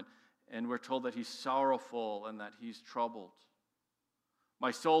time." And we're told that he's sorrowful and that he's troubled.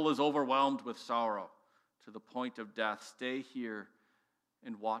 "My soul is overwhelmed with sorrow to the point of death. Stay here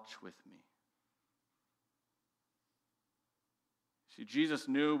and watch with me." See, Jesus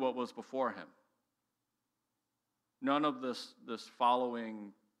knew what was before him. None of this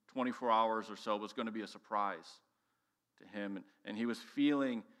following 24 hours or so was going to be a surprise to him, and he was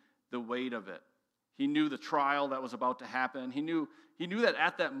feeling the weight of it. He knew the trial that was about to happen. He knew that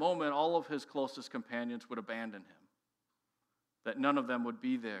at that moment, all of his closest companions would abandon him, that none of them would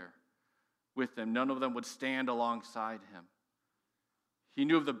be there with him. None of them would stand alongside him. He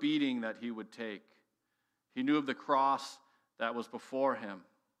knew of the beating that he would take. He knew of the cross that was before him.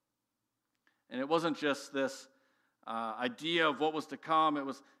 And it wasn't just this idea of what was to come. It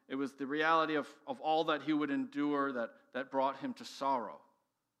was the reality of all that he would endure that brought him to sorrow.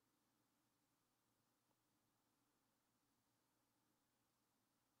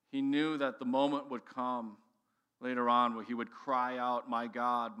 He knew that the moment would come later on where he would cry out, my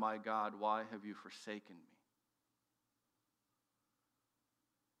God, why have you forsaken me?"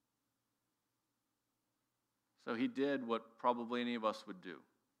 So he did what probably any of us would do.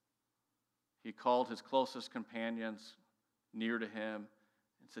 He called his closest companions near to him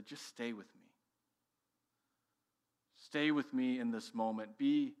and said, "Just stay with me. Stay with me in this moment.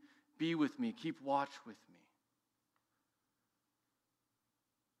 Be with me. Keep watch with me."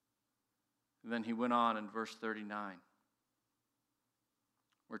 And then he went on in verse 39.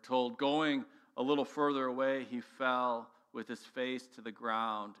 We're told, going a little further away, he fell with his face to the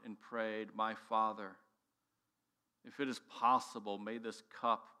ground and prayed, "My Father, if it is possible, may this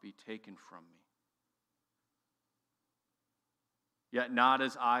cup be taken from me. Yet not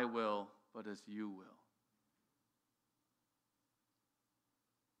as I will, but as you will."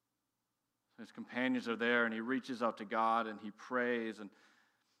 His companions are there, and he reaches out to God, and he prays,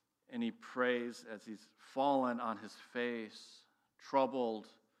 and he prays as he's fallen on his face,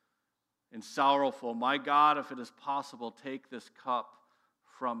 troubled and sorrowful. "My God, if it is possible, take this cup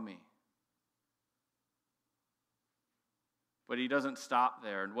from me." But he doesn't stop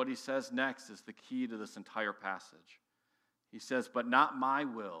there. And what he says next is the key to this entire passage. He says, "But not my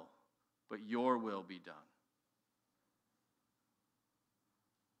will, but your will be done."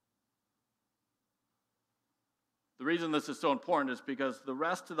 The reason this is so important is because the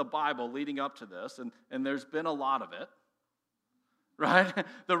rest of the Bible leading up to this, and there's been a lot of it, right?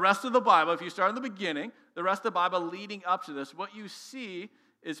 The rest of the Bible, if you start in the beginning, the rest of the Bible leading up to this, what you see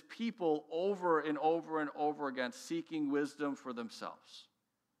is people over and over and over again seeking wisdom for themselves.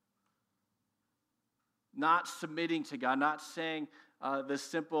 Not submitting to God, not saying this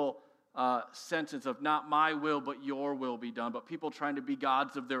simple sentence of "not my will, but your will be done," but people trying to be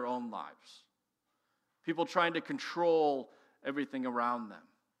gods of their own lives. People trying to control everything around them.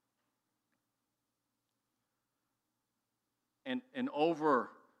 And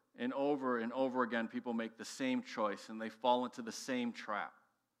over and over and over again, people make the same choice, and they fall into the same trap.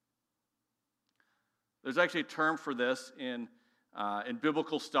 There's actually a term for this in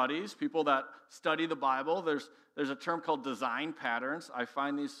biblical studies. People that study the Bible, there's a term called design patterns. I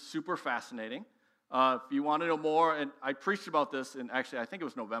find these super fascinating. If you want to know more, and I preached about this in, actually, I think it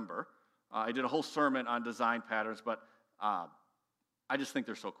was November. I did a whole sermon on design patterns, but I just think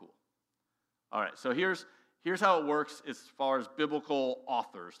they're so cool. All right, so here's how it works as far as biblical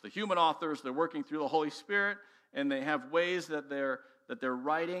authors. The human authors, they're working through the Holy Spirit, and they have ways that they're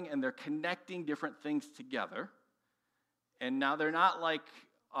writing, and they're connecting different things together. And now they're not like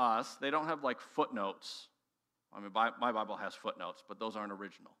us. They don't have like footnotes. I mean, my Bible has footnotes, but those aren't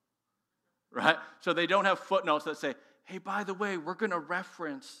original, right? So they don't have footnotes that say, "Hey, by the way, we're going to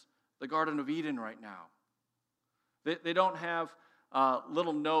reference the Garden of Eden right now." They don't have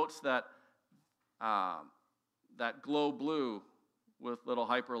little notes that glow blue with little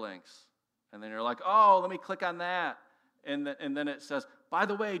hyperlinks. And then you're like, "Oh, let me click on that." And then it says, "By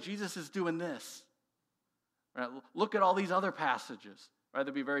the way, Jesus is doing this." Right? Look at all these other passages. Right?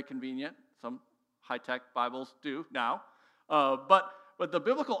 That'd be very convenient. Some high-tech Bibles do now. But the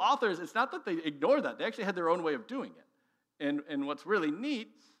biblical authors, it's not that they ignore that. They actually had their own way of doing it. And what's really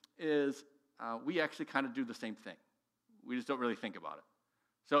neat is we actually kind of do the same thing. We just don't really think about it.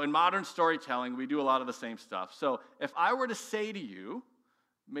 So in modern storytelling, we do a lot of the same stuff. So if I were to say to you,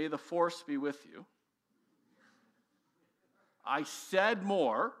 "May the force be with you," I said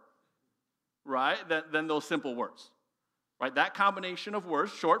more, right, than those simple words. Right? That combination of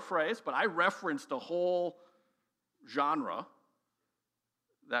words, short phrase, but I referenced a whole genre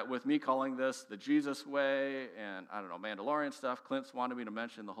that with me calling this the Jesus way and, I don't know, Mandalorian stuff, Clint's wanted me to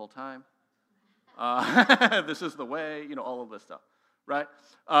mention the whole time. This is the way, all of this stuff, right?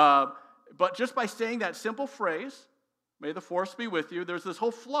 But just by saying that simple phrase, "May the force be with you," there's this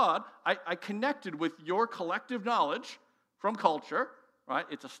whole flood. I connected with your collective knowledge from culture, right?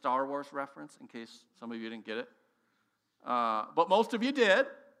 It's a Star Wars reference, in case some of you didn't get it. But most of you did,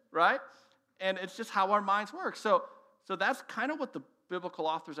 right? And it's just how our minds work. So that's kind of what the biblical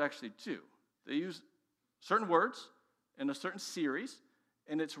authors actually do. They use certain words, in a certain series,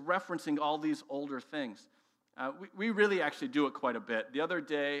 and it's referencing all these older things. We really actually do it quite a bit. The other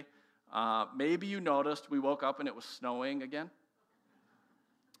day, maybe you noticed, we woke up and it was snowing again.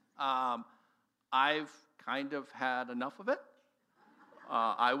 I've kind of had enough of it.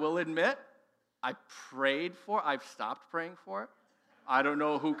 I will admit, I've stopped praying for it. I don't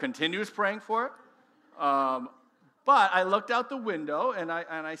know who continues praying for it. But I looked out the window and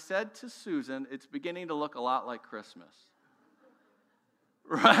I said to Susan, it's beginning to look a lot like Christmas.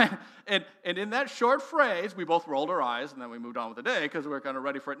 Right? And in that short phrase, we both rolled our eyes and then we moved on with the day because we were kind of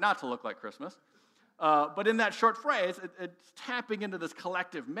ready for it not to look like Christmas. But in that short phrase, it's tapping into this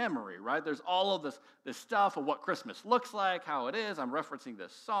collective memory, right? There's all of this stuff of what Christmas looks like, how it is. I'm referencing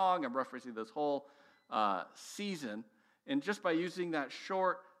this song. I'm referencing this whole season. And just by using that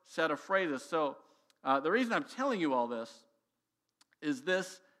short set of phrases. So the reason I'm telling you all this is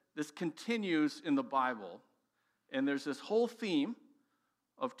this continues in the Bible. And there's this whole theme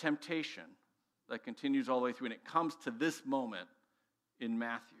of temptation that continues all the way through. And it comes to this moment in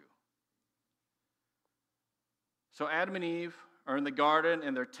Matthew. So Adam and Eve are in the garden,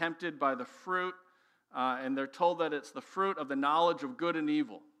 and they're tempted by the fruit, and they're told that it's the fruit of the knowledge of good and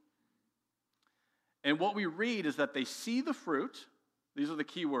evil. And what we read is that they see the fruit. These are the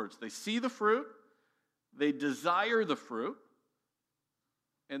key words. They see the fruit, they desire the fruit,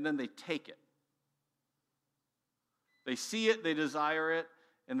 and then they take it. They see it, they desire it,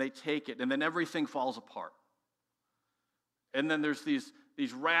 and they take it, and then everything falls apart. And then there's these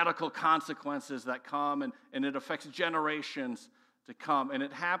radical consequences that come, and it affects generations to come, and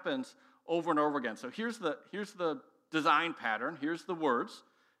it happens over and over again. So here's the design pattern. Here's the words: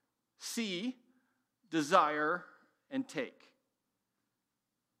 see, desire, and take.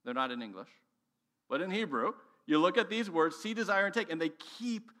 They're not in English, but in Hebrew, you look at these words, see, desire, and take, and they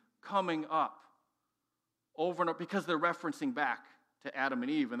keep coming up over and over because they're referencing back to Adam and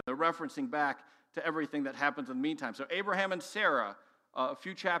Eve, and they're referencing back to everything that happens in the meantime. So Abraham and Sarah, a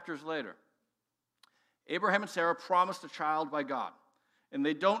few chapters later, Abraham and Sarah promised a child by God. And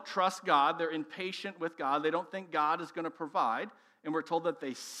they don't trust God. They're impatient with God. They don't think God is going to provide. And we're told that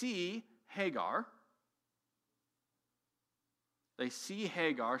they see Hagar. They see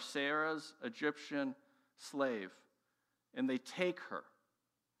Hagar, Sarah's Egyptian slave, and they take her.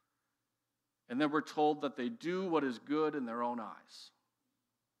 And then we're told that they do what is good in their own eyes.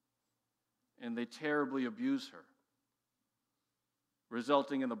 And they terribly abuse her,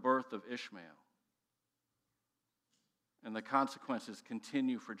 resulting in the birth of Ishmael. And the consequences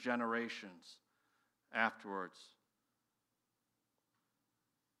continue for generations afterwards.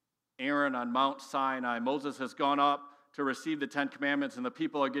 Aaron on Mount Sinai, Moses has gone up to receive the Ten Commandments, and the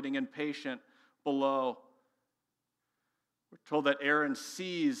people are getting impatient below. We're told that Aaron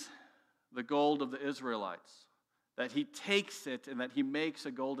sees the gold of the Israelites, that he takes it and that he makes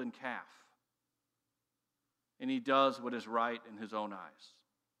a golden calf. And he does what is right in his own eyes.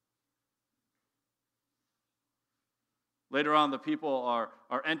 Later on, the people are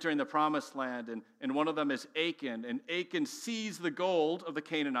entering the promised land, and one of them is Achan. And Achan sees the gold of the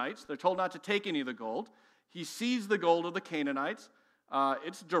Canaanites. They're told not to take any of the gold. He sees the gold of the Canaanites.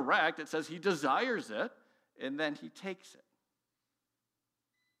 It's direct. It says he desires it, and then he takes it.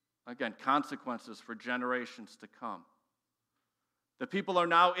 Again, consequences for generations to come. The people are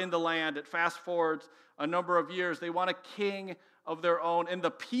now in the land. It fast forwards a number of years. They want a king of their own. And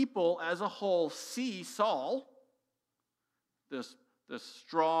the people as a whole see Saul, this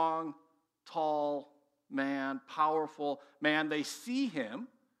strong, tall man, powerful man. They see him.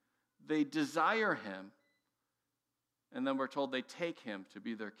 They desire him. And then we're told they take him to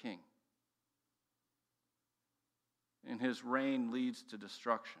be their king. And his reign leads to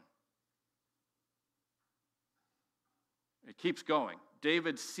destruction. It keeps going.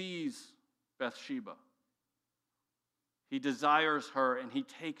 David sees Bathsheba. He desires her and he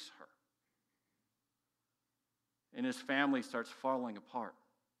takes her. And his family starts falling apart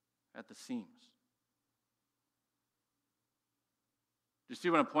at the seams. Do you see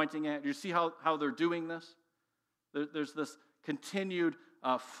what I'm pointing at? Do you see how they're doing this? There's this continued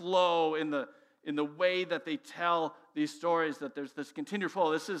flow in the way that they tell these stories, that there's this continued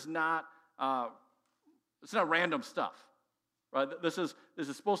flow. This is not random stuff. Right? This is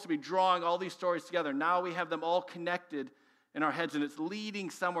supposed to be drawing all these stories together. Now we have them all connected in our heads, and it's leading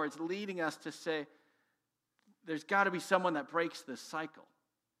somewhere. It's leading us to say, there's got to be someone that breaks this cycle.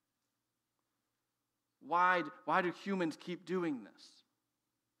 Why do humans keep doing this?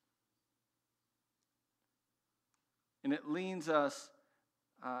 And it leans us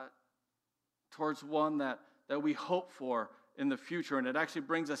towards one that we hope for in the future, and it actually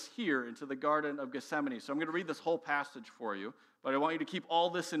brings us here into the Garden of Gethsemane. So I'm going to read this whole passage for you, but I want you to keep all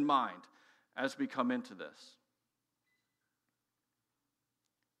this in mind as we come into this.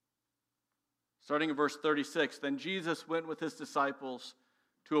 Starting in verse 36, then Jesus went with his disciples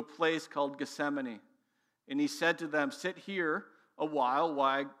to a place called Gethsemane, and he said to them, sit here a while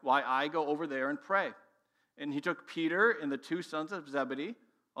I go over there and pray. And he took Peter and the two sons of Zebedee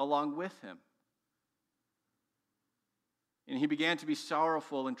along with him. And he began to be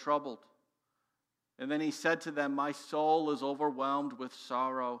sorrowful and troubled. And then he said to them, my soul is overwhelmed with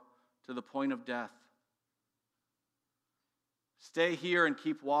sorrow to the point of death. Stay here and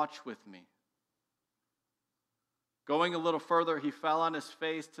keep watch with me. Going a little further, he fell on his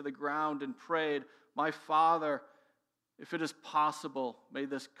face to the ground and prayed, my Father, if it is possible, may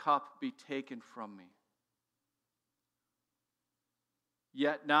this cup be taken from me.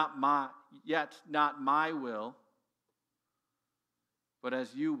 Yet not my will, but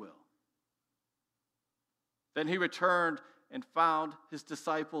as you will. Then he returned and found his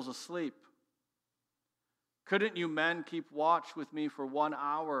disciples asleep. Couldn't you men keep watch with me for 1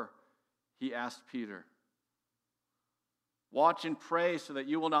 hour? He asked Peter. Watch and pray so that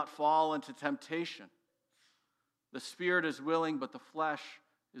you will not fall into temptation. The spirit is willing, but the flesh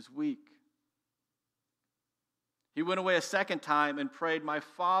is weak. He went away a second time and prayed, my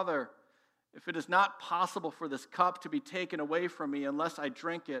Father, if it is not possible for this cup to be taken away from me unless I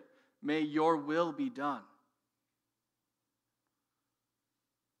drink it, may your will be done.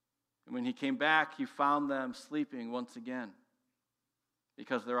 And when he came back, he found them sleeping once again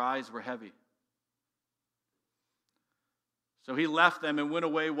because their eyes were heavy. So he left them and went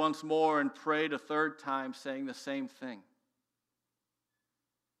away once more and prayed a third time, saying the same thing.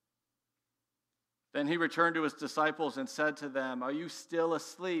 Then he returned to his disciples and said to them, are you still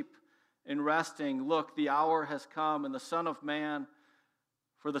asleep and resting? Look, the hour has come, and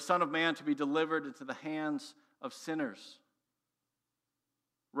for the Son of Man to be delivered into the hands of sinners.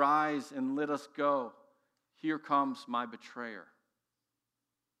 Rise and let us go. Here comes my betrayer.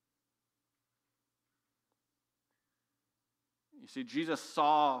 You see, Jesus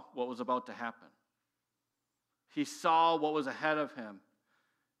saw what was about to happen. He saw what was ahead of him.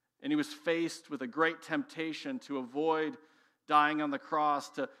 And he was faced with a great temptation to avoid dying on the cross,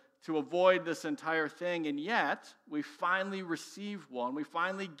 to avoid this entire thing. And yet, we finally receive one. We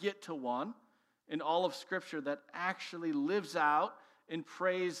finally get to one in all of Scripture that actually lives out and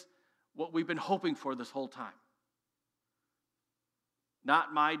prays what we've been hoping for this whole time.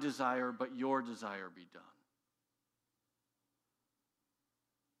 Not my desire, but your desire be done.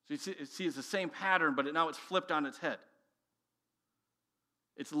 So you see, it's the same pattern, but now it's flipped on its head.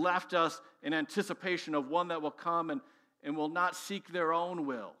 It's left us in anticipation of one that will come and will not seek their own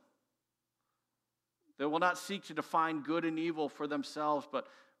will. They will not seek to define good and evil for themselves, but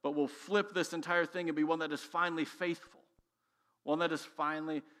will flip this entire thing and be one that is finally faithful, one that is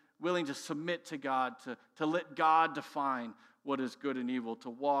finally willing to submit to God, to let God define what is good and evil, to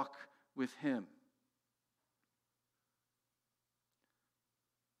walk with him.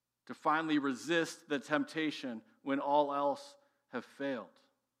 To finally resist the temptation when all else have failed.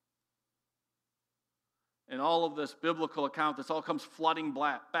 And all of this biblical account, this all comes flooding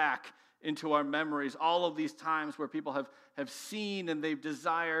back into our memories. All of these times where people have seen and they've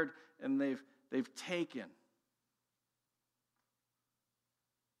desired and they've taken.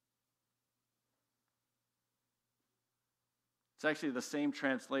 It's actually the same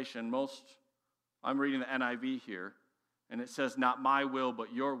translation. I'm reading the NIV here, and it says, not my will,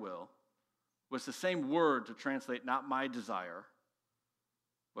 but your will. Well, it's the same word to translate not my desire,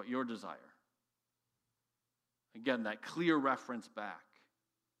 but your desire. Again, that clear reference back.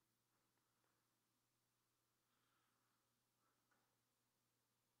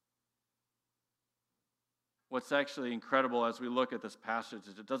 What's actually incredible as we look at this passage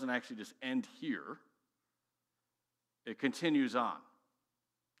is it doesn't actually just end here. It continues on.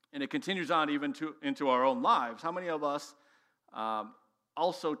 And it continues on even into our own lives. How many of us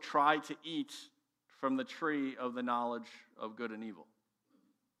also try to eat from the tree of the knowledge of good and evil?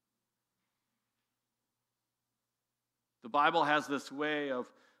 The Bible has this way of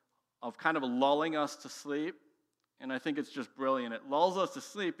kind of lulling us to sleep, and I think it's just brilliant. It lulls us to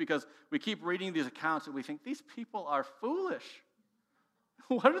sleep because we keep reading these accounts and we think, these people are foolish.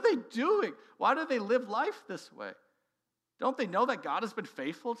 What are they doing? Why do they live life this way? Don't they know that God has been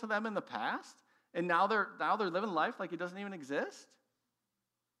faithful to them in the past? And now they're living life like he doesn't even exist?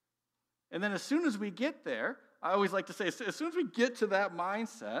 And then as soon as we get there, I always like to say, as soon as we get to that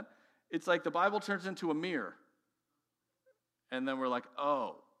mindset, it's like the Bible turns into a mirror. And then we're like,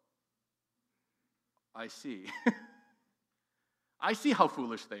 oh, I see. I see how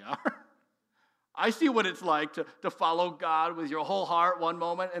foolish they are. I see what it's like to follow God with your whole heart one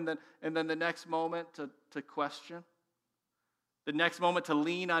moment and then the next moment to question. The next moment to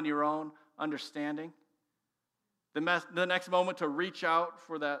lean on your own understanding. The next moment to reach out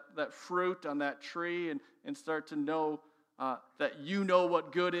for that fruit on that tree and start to know that you know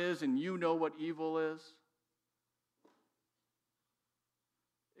what good is and you know what evil is.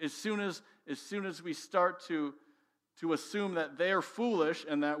 As soon as we start to assume that they're foolish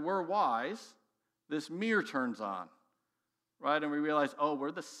and that we're wise, this mirror turns on, right? And we realize, oh,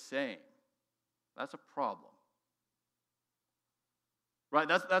 we're the same. That's a problem. Right?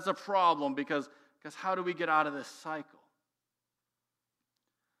 That's a problem because how do we get out of this cycle?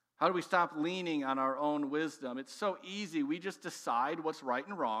 How do we stop leaning on our own wisdom? It's so easy. We just decide what's right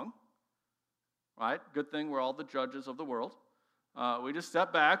and wrong, right? Good thing we're all the judges of the world. We just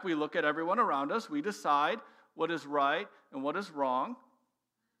step back. We look at everyone around us. We decide what is right and what is wrong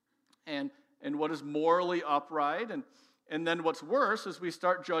and what is morally upright. And then what's worse is we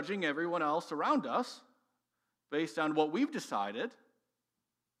start judging everyone else around us based on what we've decided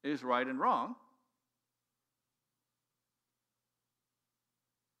is right and wrong.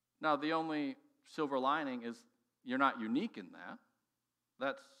 Now, the only silver lining is you're not unique in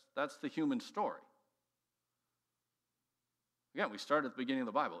that. That's the human story. Again, we start at the beginning of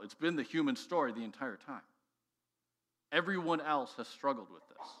the Bible. It's been the human story the entire time. Everyone else has struggled with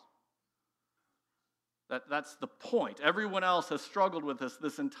this. That's the point. Everyone else has struggled with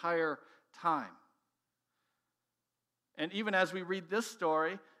this entire time. And even as we read this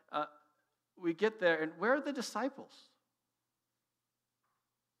story, we get there, and where are the disciples?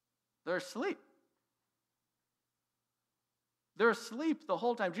 They're asleep. They're asleep the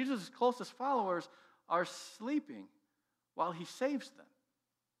whole time. Jesus' closest followers are sleeping while he saves them.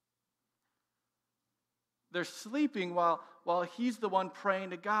 They're sleeping while he's the one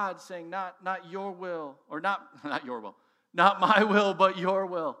praying to God, saying, not your will, or not your will, not my will, but your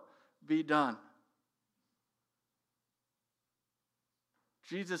will be done.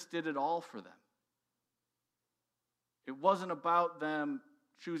 Jesus did it all for them. It wasn't about them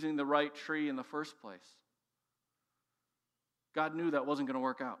choosing the right tree in the first place. God knew that wasn't going to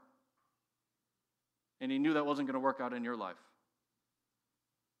work out. And he knew that wasn't going to work out in your life.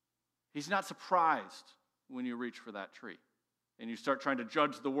 He's not surprised when you reach for that tree and you start trying to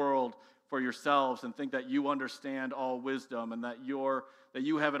judge the world for yourselves and think that you understand all wisdom and that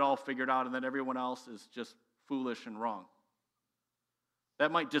you have it all figured out and that everyone else is just foolish and wrong.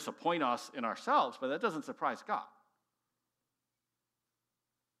 That might disappoint us in ourselves, but that doesn't surprise God.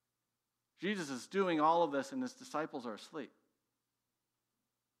 Jesus is doing all of this and his disciples are asleep.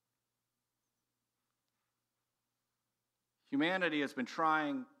 Humanity has been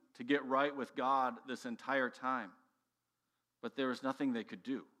trying to get right with God this entire time, but there was nothing they could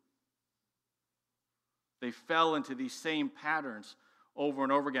do. They fell into these same patterns over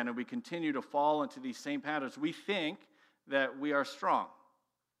and over again, and we continue to fall into these same patterns. We think that we are strong.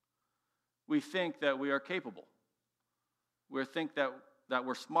 We think that we are capable. We think that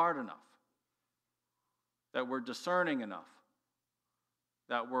we're smart enough, that we're discerning enough,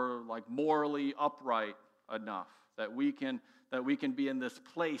 that we're like morally upright enough, that we can be in this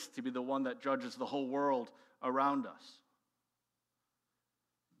place to be the one that judges the whole world around us.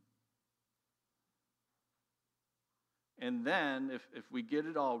 And then, if we get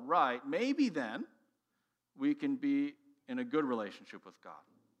it all right, maybe then we can be in a good relationship with God.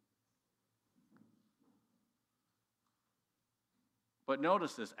 But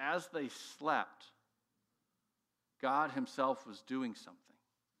notice this, as they slept, God himself was doing something.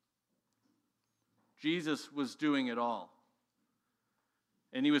 Jesus was doing it all.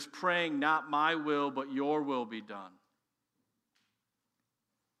 And he was praying, not my will, but your will be done.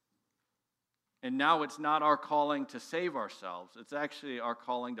 And now it's not our calling to save ourselves. It's actually our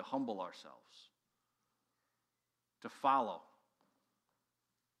calling to humble ourselves, to follow,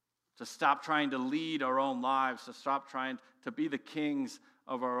 to stop trying to lead our own lives, to stop trying to be the kings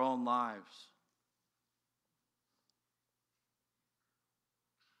of our own lives.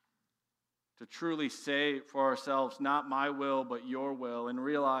 To truly say for ourselves, not my will, but your will, and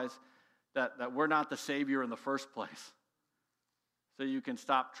realize that we're not the Savior in the first place. So you can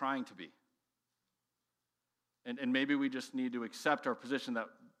stop trying to be. And maybe we just need to accept our position that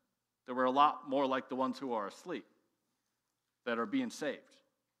we're a lot more like the ones who are asleep, that are being saved.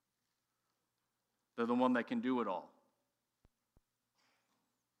 They're the one that can do it all.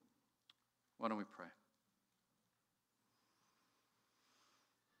 Why don't we pray?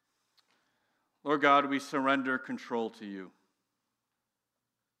 Lord God, we surrender control to you.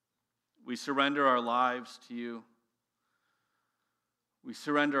 We surrender our lives to you. We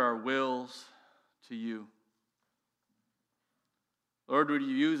surrender our wills to you. Lord, would you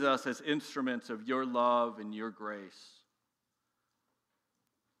use us as instruments of your love and your grace?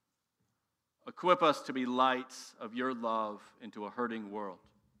 Equip us to be lights of your love into a hurting world.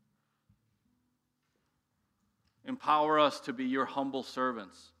 Empower us to be your humble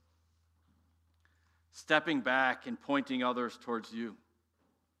servants, stepping back and pointing others towards you.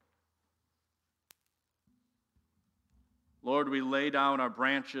 Lord, we lay down our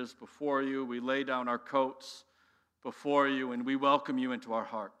branches before you. We lay down our coats before you, and we welcome you into our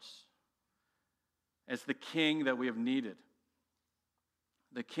hearts as the King that we have needed,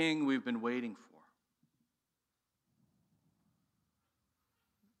 the King we've been waiting for.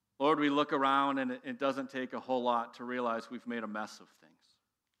 Lord, we look around, and it doesn't take a whole lot to realize we've made a mess of things,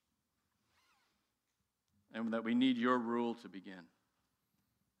 and that we need your rule to begin.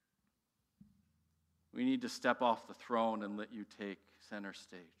 We need to step off the throne and let you take center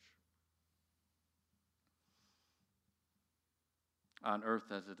stage, on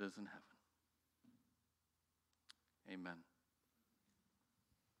earth as it is in heaven. Amen.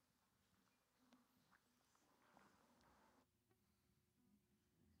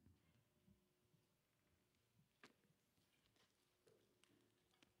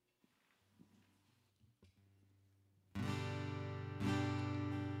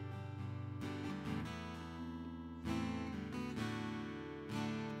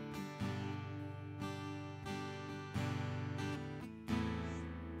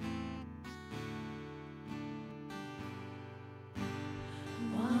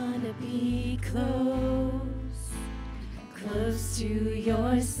 Be close to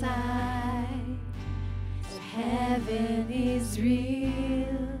your side. Heaven is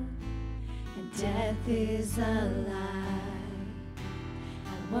real and death is a lie.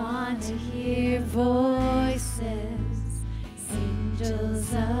 I want to hear voices,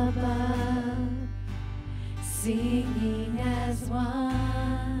 angels above, singing as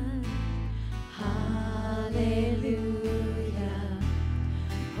one. Hallelujah.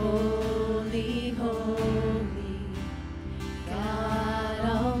 Holy, holy, God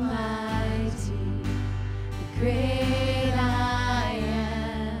Almighty, the great I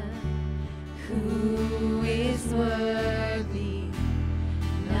am, who is worthy,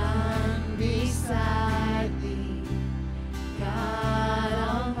 none beside thee. God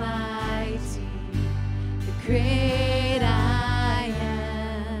Almighty, the great I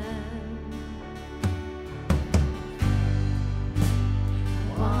am.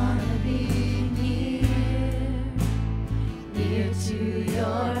 Wanna be near to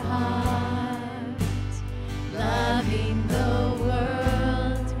your heart, loving the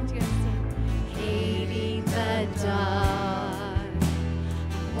world, hating the dark.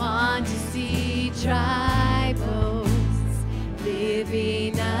 I want to see dry bones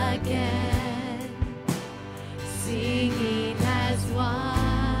living again, singing as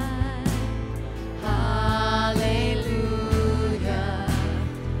one. Hallelujah.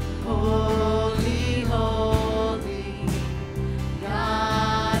 Holy, holy,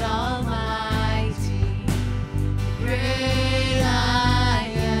 God Almighty, great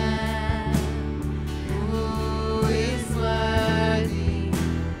I am, who is worthy,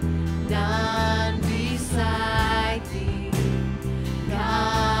 none beside thee.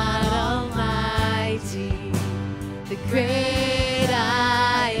 God Almighty, the great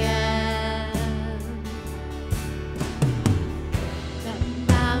I am. The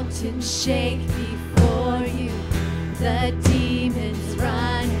mountains shake before you, the demons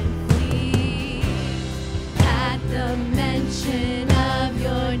run and flee. At the mention of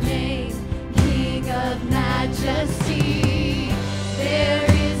your name, King of majesty, there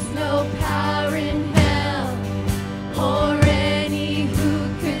is no power in hell or any who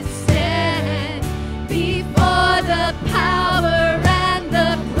could stand before the power and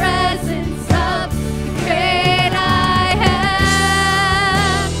the presence of the great I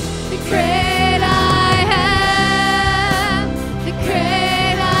am, the great I am.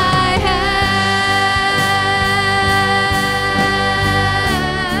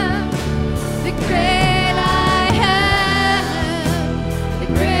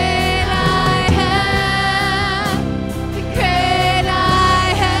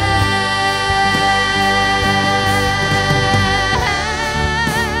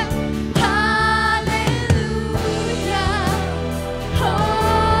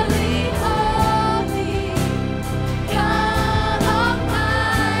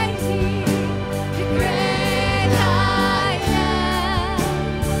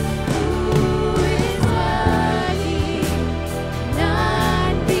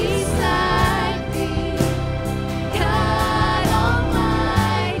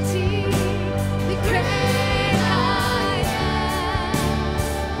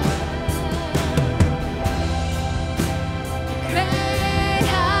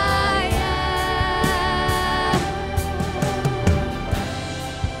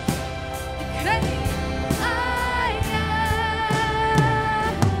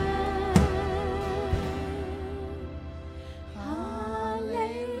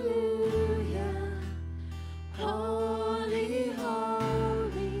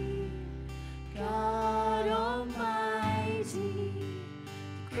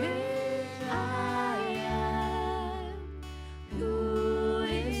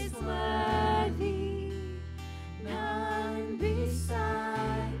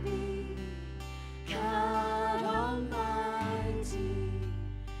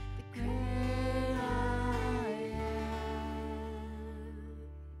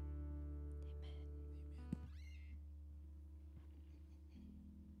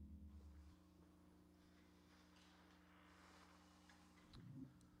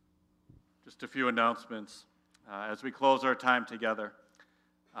 Just a few announcements as we close our time together.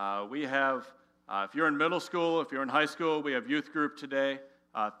 We have, if you're in middle school, if you're in high school, we have youth group today,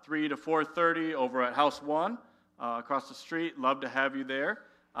 3 to 4:30 over at House 1 across the street. Love to have you there.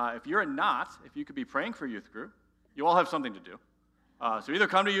 If you're not, if you could be praying for youth group, you all have something to do. So either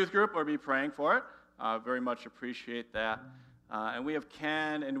come to youth group or be praying for it. Very much appreciate that. And we have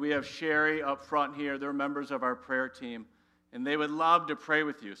Ken and we have Sherry up front here. They're members of our prayer team, and they would love to pray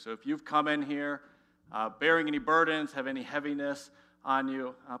with you. So if you've come in here bearing any burdens, have any heaviness on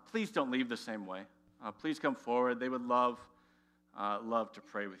you, please don't leave the same way. Please come forward. They would love to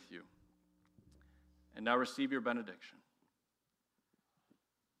pray with you. And now receive your benediction.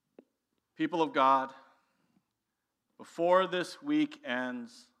 People of God, before this week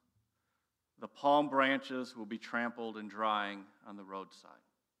ends, the palm branches will be trampled and drying on the roadside.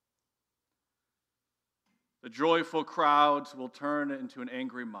 The joyful crowds will turn into an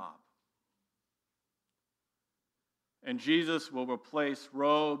angry mob. And Jesus will replace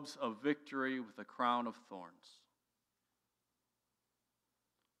robes of victory with a crown of thorns.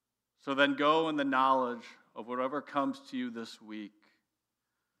 So then go in the knowledge of whatever comes to you this week,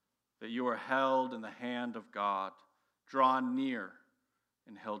 that you are held in the hand of God, drawn near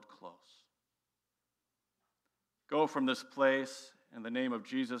and held close. Go from this place in the name of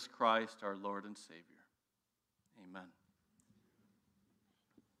Jesus Christ, our Lord and Savior.